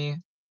with me.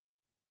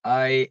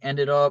 I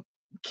ended up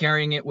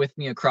carrying it with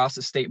me across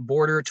the state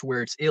border to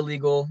where it's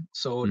illegal.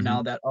 So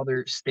now that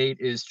other state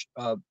is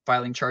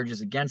filing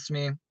charges against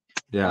me.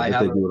 Yeah, I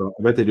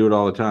bet they do it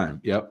all the time.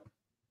 Yep.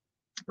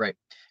 Right.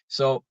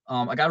 So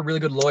I got a really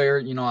good lawyer.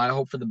 You know, I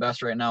hope for the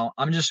best right now.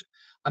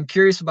 I'm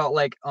curious about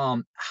like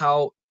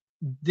how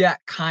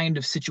that kind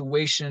of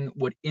situation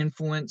would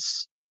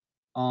influence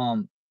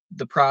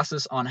the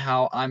process on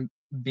how I'm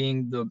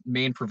being the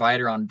main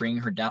provider on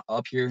bringing her down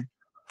up here.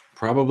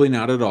 Probably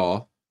not at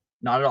all.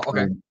 Not at all.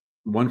 Okay.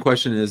 One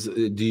question is,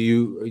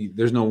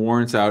 there's no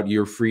warrants out.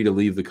 You're free to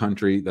leave the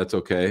country. That's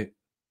okay.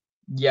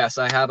 Yes,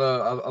 I have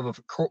a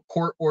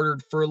court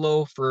ordered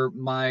furlough for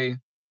my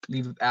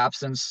leave of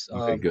absence.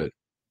 Okay, good.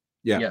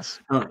 Yeah. Yes.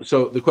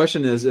 So the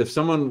question is, if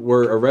someone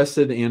were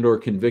arrested and or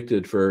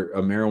convicted for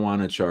a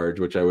marijuana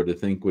charge, which I would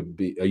think would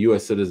be a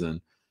U.S.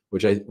 citizen,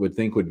 which I would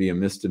think would be a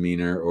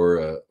misdemeanor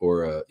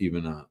or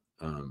even a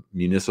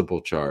municipal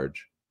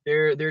charge.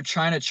 They're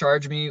trying to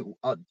charge me.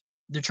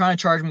 They're trying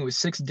to charge me with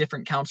 6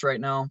 different counts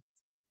right now.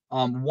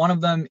 One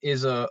of them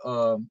is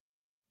a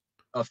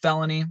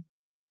felony,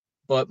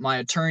 but my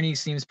attorney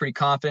seems pretty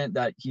confident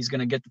that he's going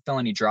to get the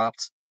felony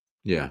dropped.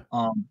 Yeah.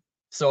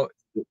 So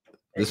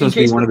this must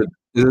be one of the.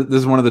 This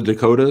is one of the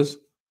Dakotas.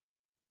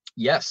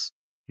 Yes.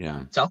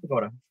 Yeah. South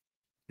Dakota.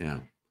 Yeah.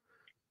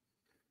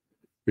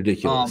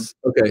 Ridiculous.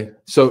 Okay.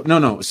 So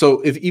no.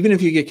 So even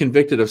if you get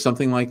convicted of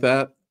something like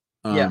that,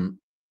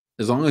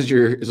 as long as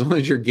you're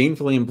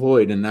gainfully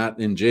employed and not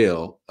in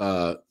jail,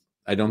 I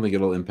don't think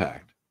it'll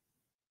impact.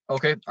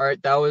 Okay. All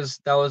right. That was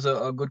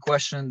a good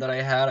question that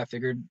I had. I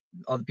figured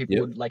other people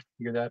would like to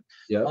hear that.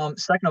 Yeah.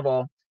 Second of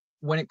all,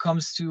 when it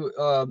comes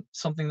to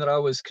something that I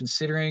was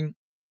considering,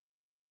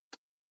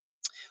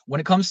 when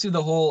it comes to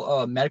the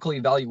whole medical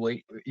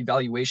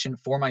evaluation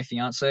for my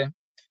fiance,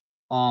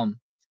 I'm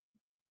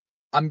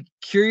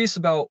curious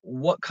about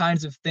what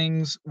kinds of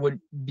things would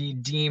be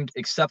deemed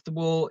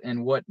acceptable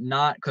and what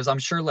not, because I'm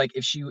sure like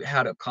if she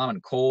had a common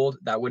cold,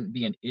 that wouldn't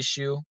be an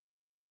issue.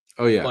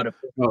 Oh yeah. But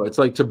No, it's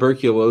like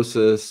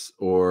tuberculosis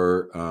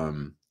or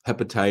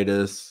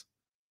hepatitis.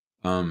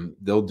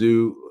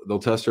 They'll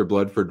test her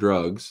blood for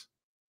drugs.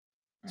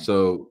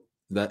 So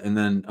that, and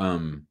then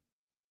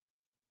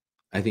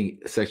I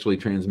think sexually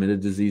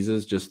transmitted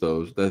diseases, just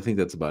those. I think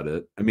that's about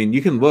it. I mean,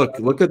 you can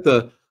look at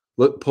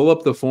pull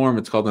up the form.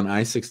 It's called an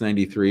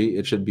I-693.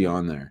 It should be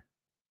on there.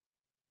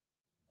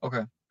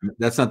 Okay.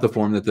 That's not the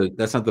form that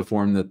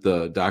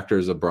the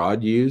doctors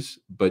abroad use,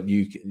 but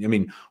I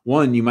mean,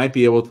 one, you might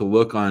be able to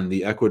look on the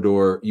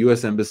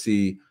U.S.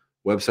 Embassy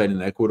website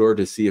in Ecuador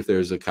to see if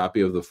there's a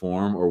copy of the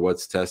form or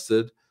what's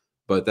tested,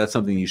 but that's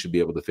something you should be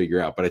able to figure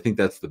out. But I think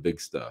that's the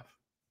big stuff.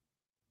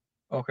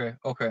 Okay.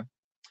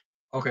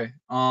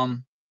 All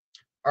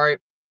right.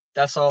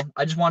 That's all.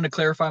 I just wanted to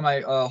clarify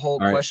my whole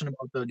question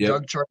about the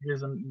drug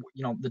charges and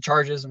the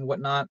charges and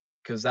whatnot,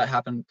 because that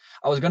happened.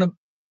 I was gonna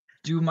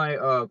do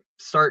my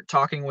start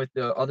talking with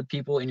the other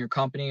people in your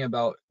company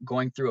about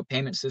going through a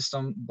payment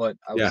system, but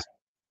I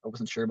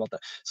wasn't sure about that.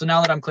 So now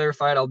that I'm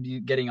clarified, I'll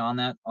be getting on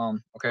that.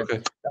 Okay.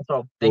 That's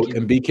all. Thank you.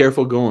 And be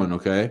careful going,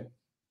 okay?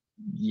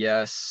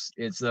 Yes,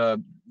 it's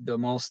the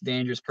most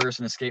dangerous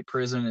person escaped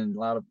prison, and a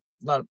lot of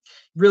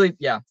really,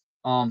 yeah.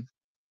 I'll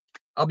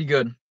be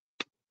good.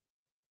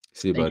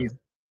 See you, bud.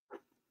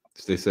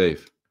 Stay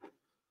safe.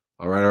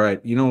 All right.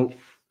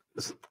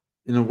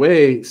 In a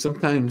way,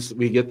 sometimes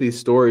we get these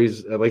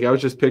stories. Like, I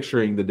was just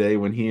picturing the day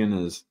when he and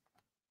his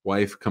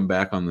wife come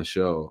back on the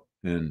show,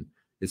 and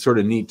it's sort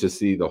of neat to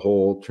see the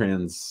whole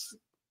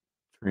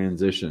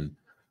transition.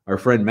 Our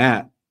friend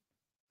Matt,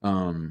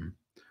 Andrew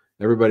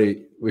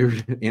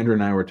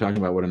and I were talking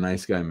about what a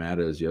nice guy Matt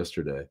is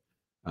yesterday.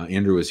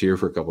 Andrew was here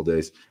for a couple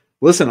days.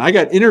 Listen, I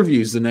got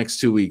interviews the next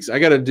 2 weeks. I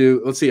got to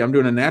do, let's see, I'm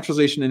doing a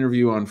naturalization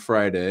interview on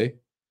Friday.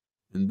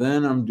 And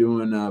then I'm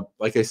doing,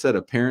 like I said,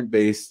 a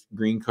parent-based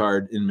green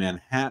card in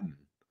Manhattan.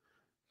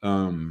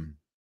 The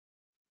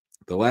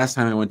last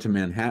time I went to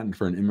Manhattan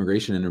for an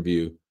immigration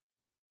interview,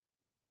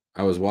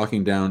 I was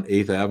walking down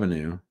 8th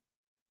Avenue,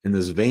 and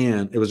this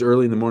van, it was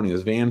early in the morning,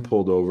 this van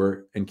pulled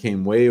over and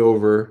came way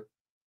over,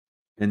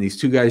 and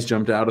these two guys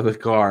jumped out of the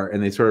car,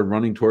 and they started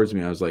running towards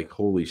me. I was like,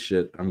 holy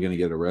shit, I'm going to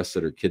get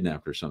arrested or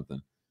kidnapped or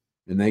something.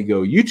 And they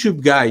go,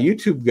 YouTube guy.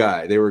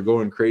 They were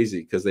going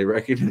crazy because they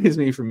recognized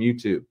me from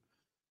YouTube.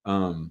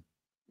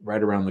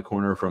 Right around the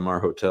corner from our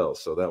hotel.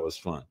 So that was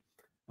fun.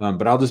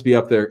 But I'll just be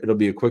up there. It'll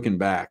be a quick and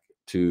back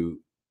to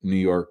New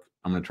York.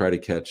 I'm going to try to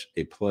catch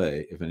a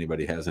play if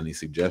anybody has any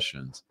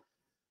suggestions.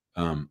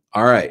 All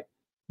right.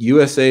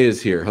 USA is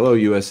here. Hello,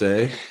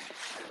 USA.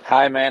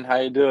 Hi, man. How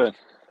you doing?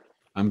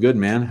 I'm good,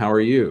 man. How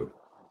are you?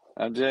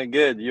 I'm doing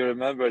good. You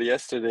remember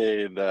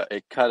yesterday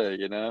it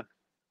cutter,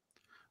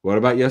 What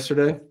about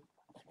yesterday?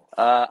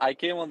 I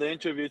came on the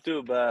interview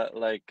too, but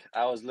like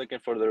I was looking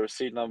for the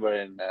receipt number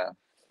and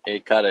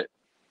it cut it.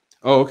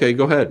 Oh, okay.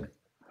 Go ahead.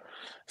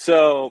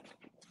 So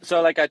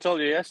like I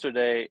told you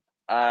yesterday,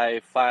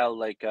 I filed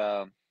like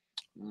a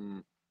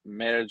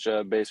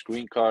marriage-based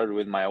green card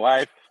with my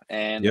wife,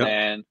 and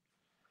then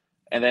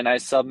I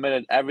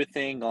submitted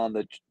everything on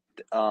the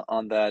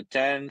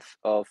 10th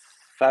of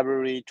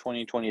February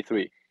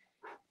 2023.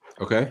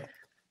 Okay.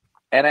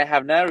 And I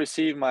have not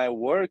received my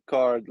work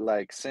card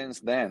like since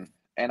then.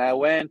 And I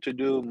went to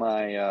do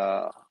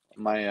my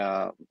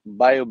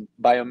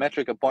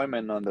biometric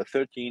appointment on the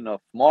 13th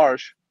of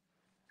March,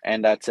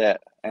 and that's it.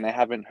 And I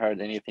haven't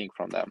heard anything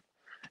from them.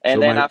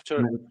 And so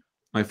then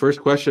my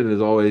first question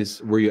is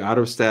always, were you out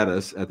of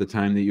status at the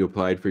time that you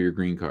applied for your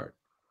green card?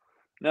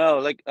 No,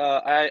 like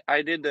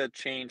I did the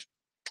change.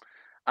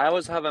 I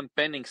was having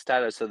pending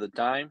status at the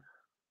time.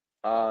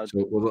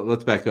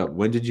 Let's back up.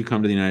 When did you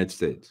come to the United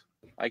States?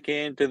 I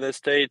came to the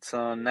States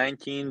on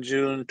 19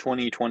 June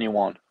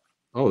 2021.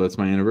 Oh, that's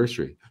my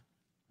anniversary.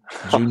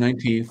 June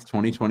 19th,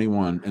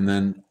 2021. And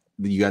then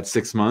you got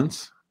 6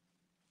 months?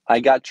 I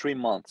got 3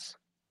 months.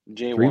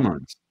 J1. 3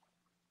 months.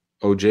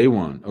 Oh,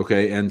 J1.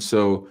 Okay. And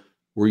so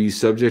were you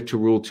subject to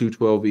Rule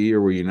 212E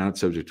or were you not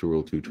subject to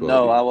Rule 212E?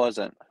 No, I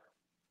wasn't.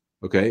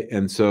 Okay.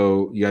 And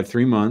so you got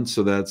 3 months.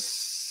 So that's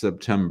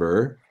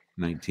September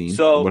 19th.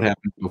 So what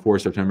happened before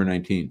September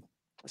 19th?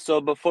 So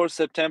before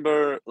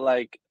September,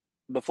 like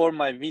before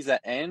my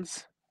visa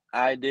ends,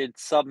 I did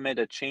submit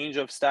a change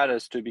of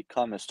status to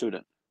become a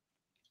student.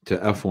 To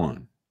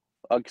F1.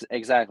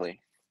 Exactly.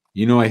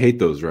 You know I hate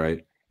those,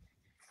 right?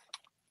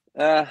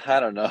 I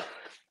don't know.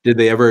 Did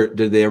they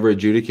ever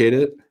adjudicate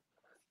it?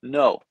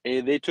 No,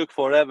 they took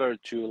forever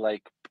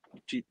to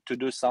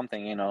do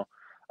something,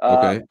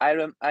 Okay. I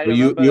remember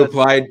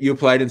you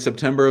applied in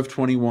September of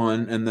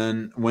 21, and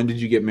then when did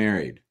you get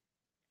married?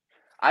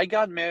 I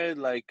got married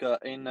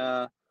in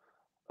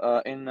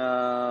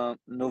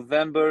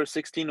November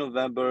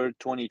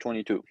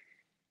 2022.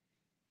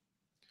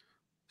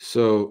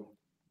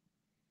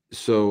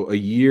 So a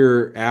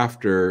year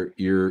after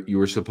you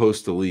were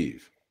supposed to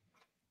leave.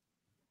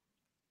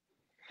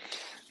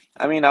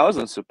 I mean, I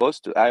wasn't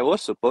supposed to. I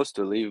was supposed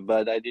to leave,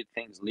 but I did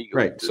things legally.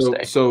 Right.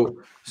 So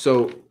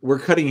we're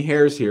cutting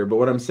hairs here, but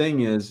what I'm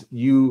saying is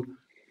you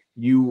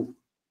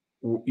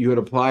had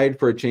applied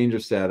for a change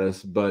of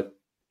status, but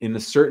in a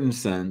certain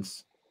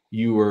sense,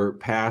 you were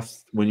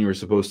past when you were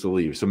supposed to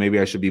leave. So maybe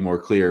I should be more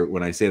clear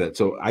when I say that.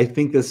 So I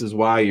think this is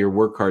why your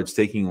work card's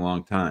taking a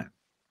long time,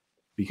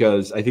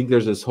 because I think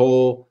there's this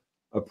whole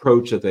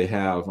approach that they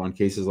have on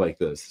cases like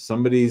this.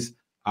 Somebody's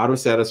out of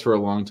status for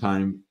a long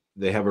time.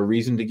 They have a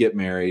reason to get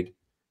married.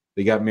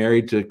 They got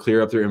married to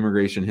clear up their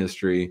immigration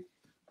history.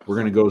 We're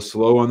going to go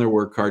slow on their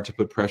work card to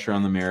put pressure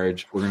on the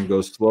marriage. We're going to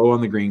go slow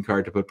on the green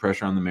card to put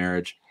pressure on the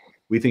marriage.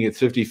 We think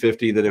it's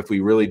 50-50 that if we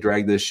really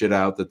drag this shit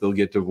out, that they'll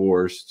get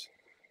divorced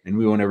and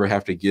we won't ever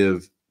have to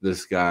give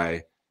this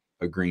guy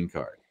a green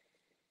card.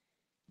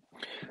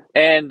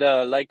 And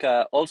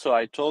also,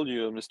 I told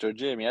you, Mr.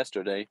 Jim,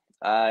 yesterday,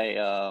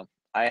 I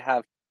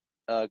have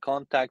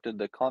contacted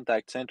the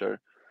contact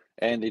center,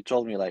 and they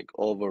told me like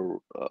over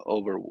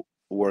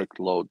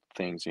workload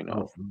things, you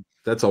know.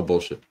 That's all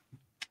bullshit.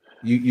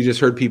 You just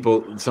heard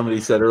people.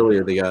 Somebody said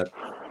earlier they got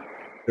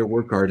their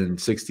work card in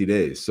 60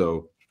 days.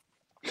 So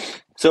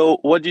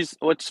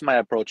what's my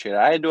approach here?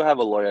 I do have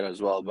a lawyer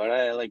as well, but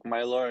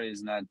my lawyer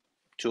is not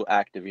too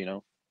active, you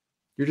know.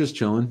 You're just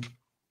chilling.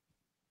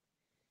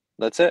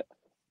 That's it.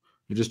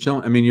 You're just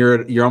chilling. I mean,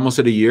 you're almost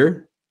at a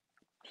year.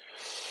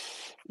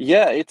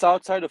 Yeah, it's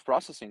outside of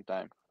processing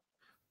time.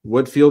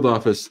 What field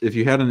office? If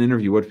you had an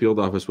interview, what field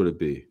office would it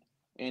be?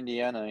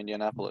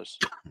 Indianapolis.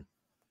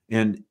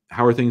 And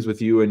how are things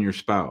with you and your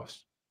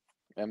spouse?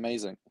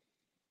 Amazing.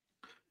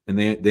 And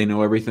they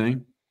know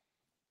everything?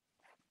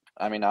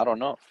 I mean, I don't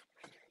know.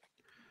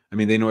 I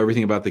mean, they know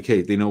everything about the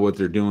case. They know what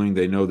they're doing.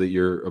 They know that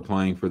you're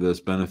applying for this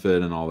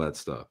benefit and all that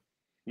stuff.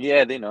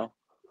 Yeah, they know.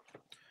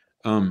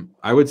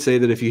 I would say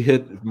that if you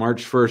hit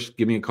March 1st,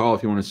 give me a call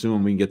if you want to sue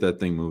them. We can get that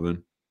thing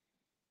moving.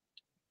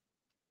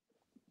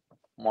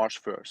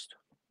 March 1st.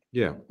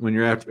 Yeah, when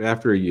you're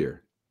after a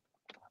year.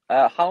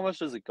 How much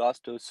does it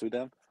cost to sue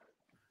them?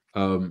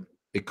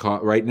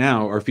 Right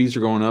now, our fees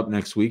are going up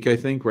next week, I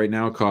think. Right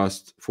now it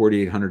costs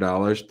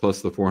 $4,800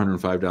 plus the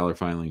 $405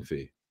 filing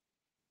fee.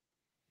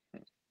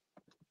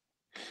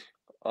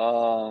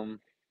 Am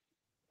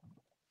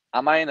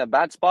I in a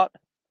bad spot?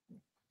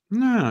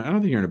 No, I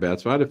don't think you're in a bad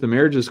spot. If the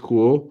marriage is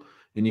cool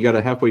and you got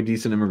a halfway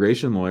decent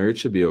immigration lawyer, it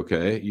should be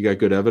okay. You got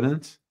good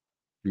evidence?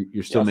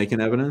 You're still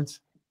making evidence?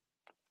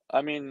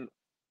 I mean,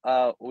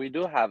 we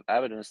do have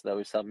evidence that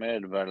we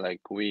submitted, but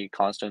we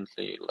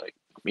constantly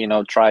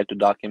try to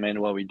document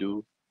what we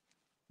do.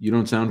 You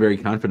don't sound very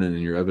confident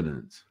in your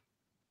evidence.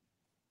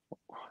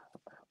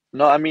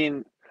 No, I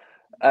mean,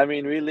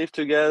 we live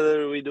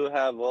together. We do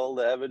have all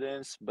the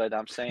evidence, but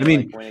I'm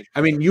saying,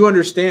 you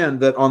understand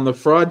that on the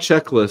fraud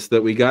checklist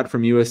that we got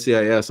from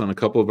USCIS on a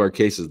couple of our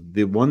cases,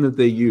 the one that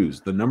they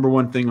used, the number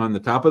one thing on the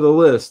top of the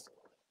list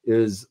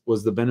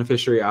was the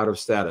beneficiary out of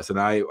status, and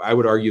I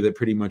would argue that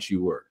pretty much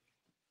you were.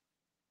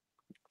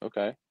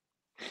 Okay.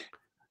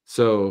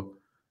 So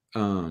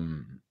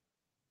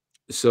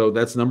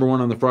that's number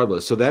one on the fraud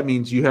list. So that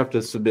means you have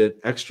to submit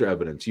extra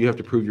evidence. You have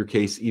to prove your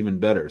case even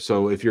better.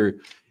 So if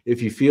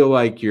you feel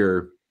like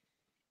your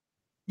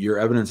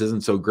evidence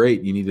isn't so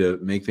great, you need to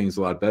make things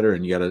a lot better,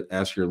 and you got to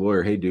ask your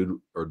lawyer, hey,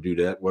 dude or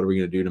dudette, what are we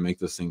going to do to make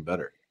this thing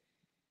better?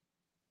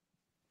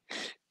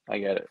 I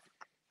get it.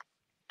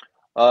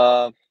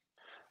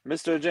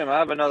 Mr. Jim, I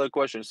have another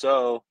question.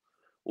 So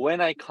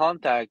when I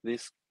contact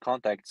this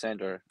contact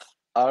center,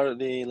 are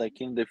they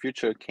in the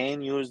future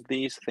can use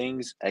these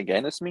things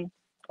against me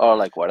or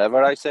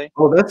whatever I say?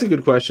 Oh, that's a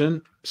good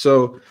question.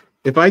 So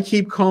if I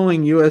keep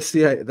calling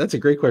USCIS, that's a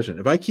great question.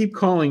 If I keep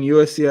calling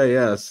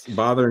USCIS,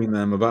 bothering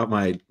them about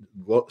my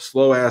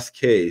slow ass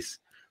case,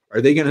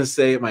 are they going to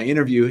say at my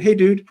interview, hey,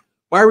 dude,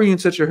 why were you in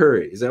such a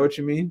hurry? Is that what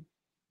you mean?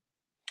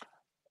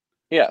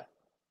 Yeah.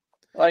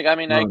 I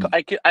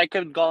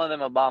kept calling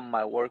them about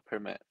my work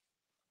permit.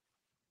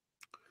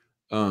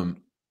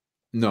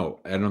 No,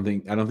 I don't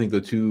think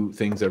the two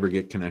things ever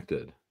get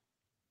connected.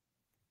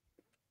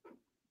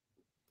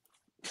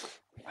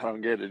 I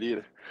don't get it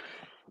either.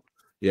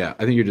 Yeah,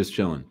 I think you're just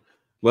chilling.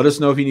 Let us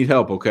know if you need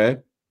help, okay?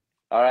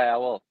 All right, I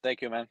will.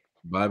 Thank you, man.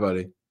 Bye,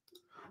 buddy.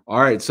 All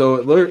right, so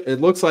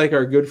it looks like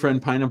our good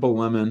friend Pineapple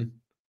Lemon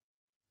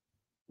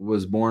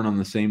was born on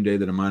the same day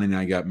that Amani and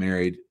I got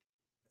married.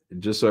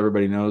 And just so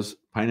everybody knows,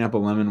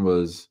 Pineapple Lemon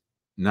was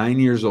 9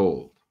 years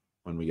old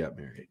when we got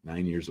married.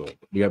 9 years old.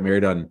 We got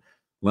married on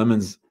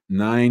Lemon's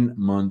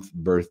 9-month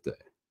birthday.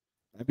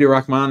 Abdi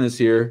Rahman is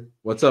here.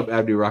 What's up,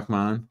 Abdi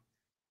Rahman?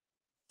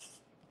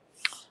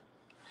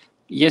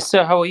 Yes,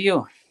 sir. How are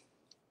you?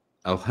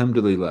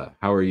 Alhamdulillah.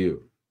 How are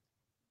you?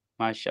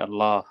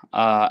 MashaAllah.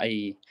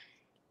 I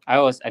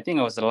think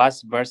I was the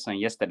last person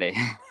yesterday,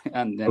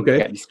 and then we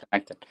got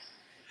disconnected.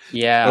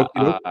 Yeah.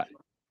 Okay.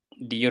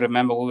 Do you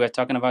remember what we were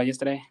talking about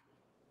yesterday?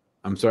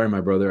 I'm sorry,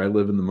 my brother. I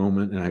live in the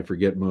moment and I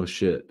forget most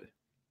shit.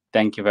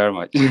 Thank you very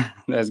much.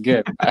 That's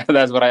good.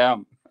 That's what I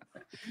am.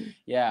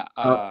 Yeah.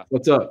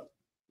 What's up?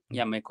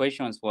 Yeah, my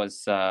questions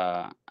was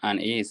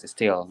and is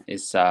still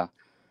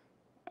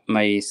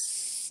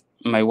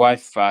my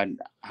wife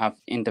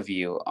have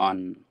interview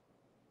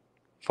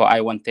for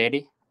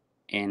I-130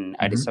 in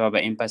Addis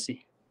Ababa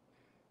embassy,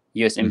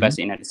 U.S.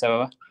 embassy in Addis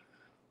Ababa,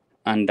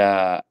 and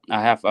I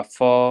have a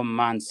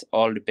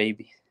 4-month-old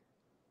baby.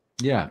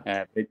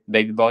 Yeah.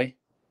 Baby boy.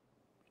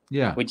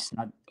 Yeah. Which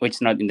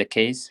is not in the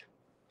case.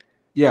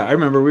 Yeah, I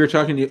remember we were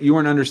talking. You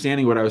weren't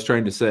understanding what I was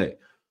trying to say.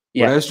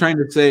 Yeah. What I was trying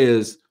to say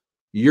is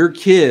your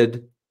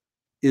kid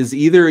is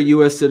either a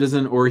U.S.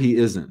 citizen or he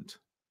isn't,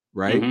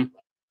 right? Mm-hmm.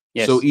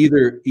 Yes. So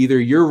either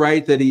you're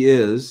right that he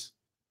is,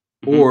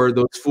 or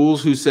those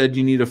fools who said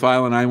you need to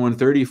file an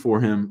I-130 for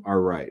him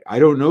are right. I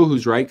don't know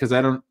who's right because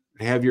I don't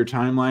have your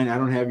timeline. I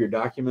don't have your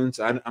documents.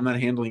 I'm not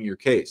handling your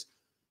case.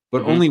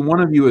 But only one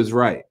of you is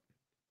right.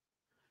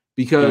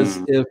 Because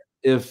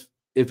if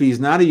he's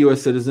not a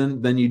U.S.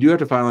 citizen, then you do have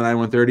to file an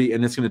I-130,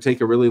 and it's going to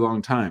take a really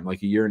long time,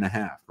 like a year and a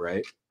half,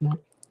 right?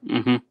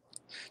 Mm-hmm.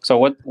 So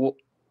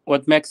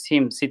what makes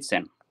him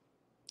citizen?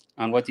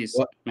 And what is?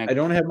 Well, I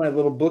don't have my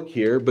little book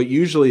here, but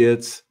usually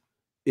it's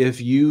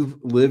if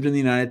you've lived in the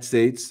United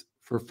States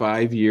for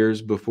 5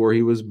 years before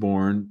he was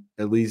born,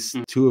 at least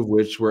 2 of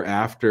which were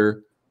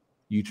after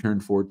you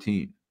turned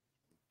 14.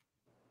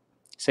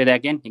 Say that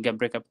again. You got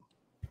break up.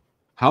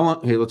 How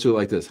long? Hey, let's do it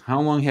like this. How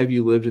long have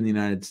you lived in the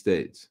United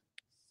States?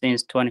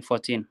 Since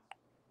 2014.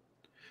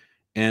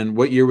 And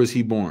what year was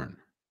he born?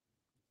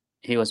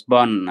 He was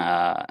born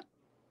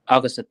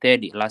August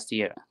 30 last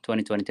year,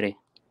 2023.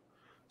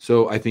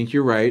 So I think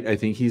you're right. I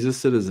think he's a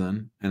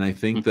citizen, and I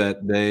think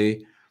that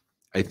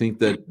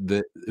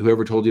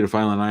whoever told you to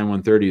file an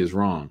I-130 is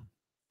wrong.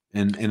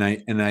 And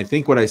I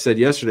think what I said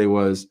yesterday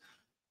was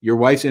your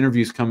wife's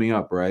interview is coming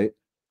up, right?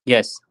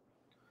 Yes.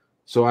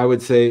 So I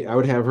would say I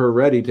would have her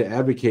ready to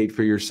advocate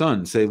for your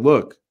son. Say,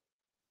 look,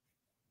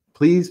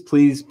 please,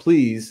 please,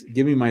 please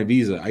give me my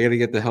visa. I got to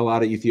get the hell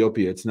out of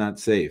Ethiopia. It's not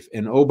safe.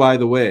 And oh, by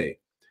the way,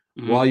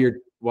 while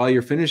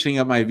you're finishing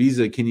up my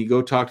visa, can you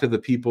go talk to the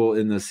people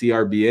in the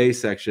CRBA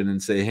section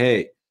and say,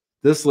 hey,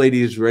 this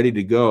lady is ready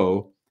to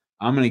go.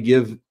 I'm going to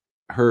give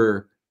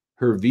her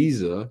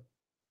visa.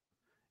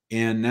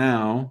 And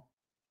now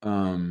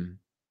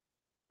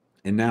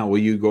will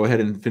you go ahead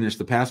and finish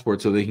the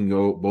passport so they can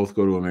both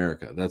go to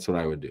America? That's what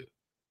I would do.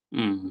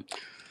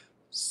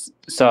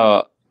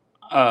 So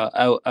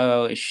I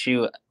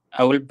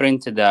will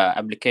print the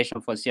application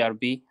for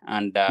CRB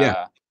and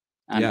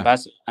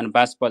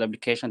passport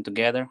application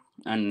together,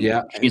 and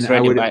she's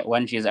ready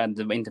when she's at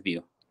the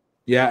interview.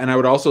 Yeah, and I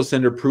would also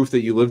send her proof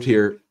that you lived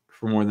here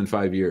for more than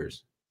 5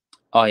 years.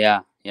 Oh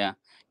yeah.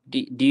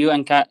 Do you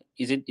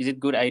is it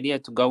good idea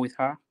to go with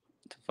her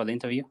for the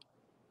interview?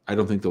 I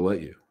don't think they'll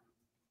let you.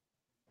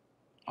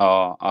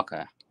 Oh,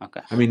 okay.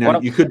 I mean, now,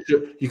 you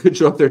could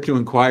show up there to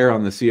inquire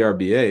on the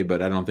CRBA,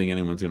 but I don't think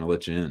anyone's going to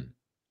let you in.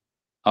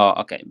 Oh,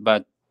 okay.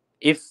 But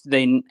if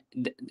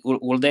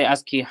will they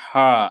ask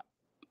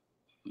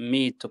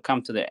me to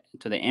come to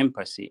the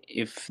embassy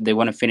if they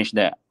want to finish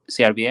the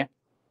CRBA?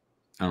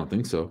 I don't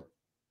think so.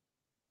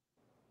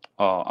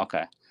 Oh,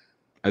 okay.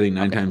 I think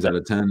 9 times out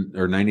of 10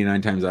 or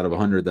 99 times out of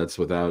 100, that's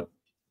without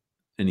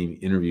any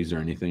interviews or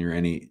anything or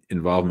any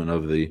involvement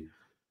of the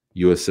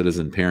U.S.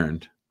 citizen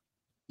parent.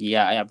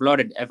 Yeah, I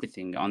uploaded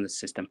everything on the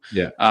system.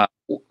 Yeah.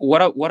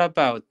 What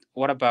about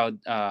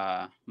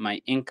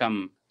my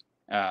income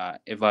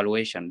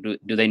evaluation?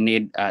 Do they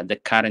need the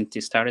current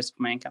status of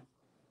my income?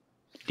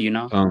 Do you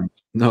know?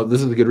 No,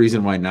 this is a good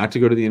reason why not to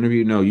go to the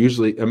interview. No,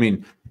 usually, I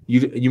mean,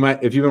 you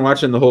might, if you've been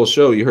watching the whole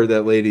show, you heard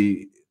that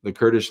lady, the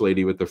Kurdish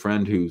lady with the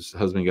friend whose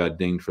husband got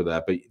dinged for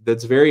that. But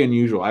that's very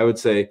unusual. I would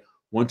say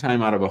 1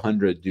 time out of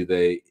 100 do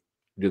they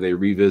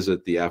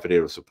revisit the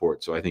affidavit of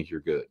support. So I think you're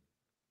good.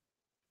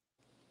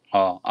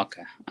 Oh,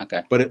 okay.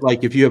 But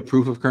if you have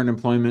proof of current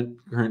employment,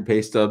 current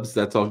pay stubs,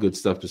 that's all good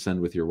stuff to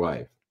send with your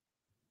wife.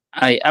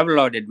 I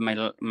uploaded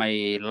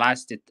my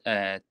last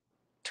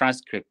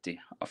transcript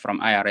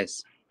from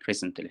IRS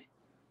recently.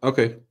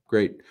 Okay,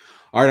 great.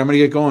 All right, I'm going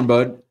to get going,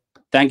 bud.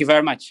 Thank you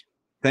very much.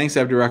 Thanks,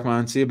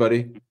 Abdurrahman. See you,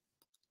 buddy.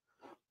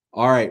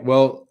 All right.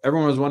 Well,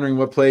 everyone was wondering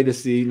what play to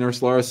see.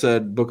 Nurse Laura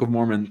said Book of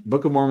Mormon.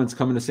 Book of Mormon's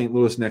coming to St.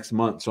 Louis next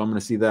month, so I'm going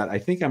to see that. I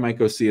think I might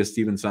go see a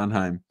Stephen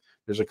Sondheim.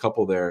 There's a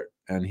couple there,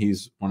 and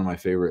he's one of my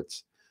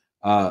favorites.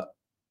 I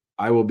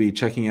will be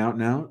checking out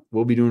now.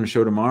 We'll be doing a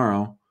show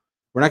tomorrow.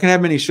 We're not going to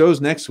have many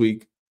shows next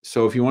week,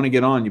 so if you want to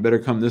get on, you better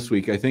come this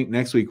week. I think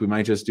next week we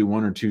might just do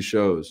 1 or 2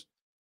 shows.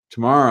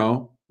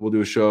 Tomorrow, we'll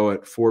do a show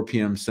at 4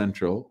 p.m.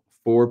 Central.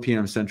 4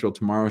 p.m. Central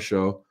tomorrow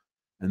show.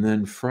 And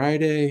then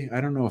Friday, I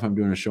don't know if I'm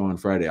doing a show on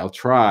Friday. I'll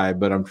try,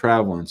 but I'm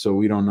traveling, so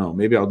we don't know.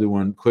 Maybe I'll do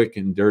one quick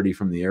and dirty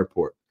from the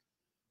airport.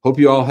 Hope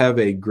you all have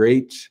a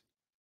great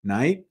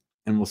night,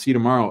 and we'll see you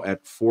tomorrow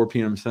at 4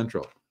 p.m.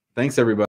 Central. Thanks, everybody.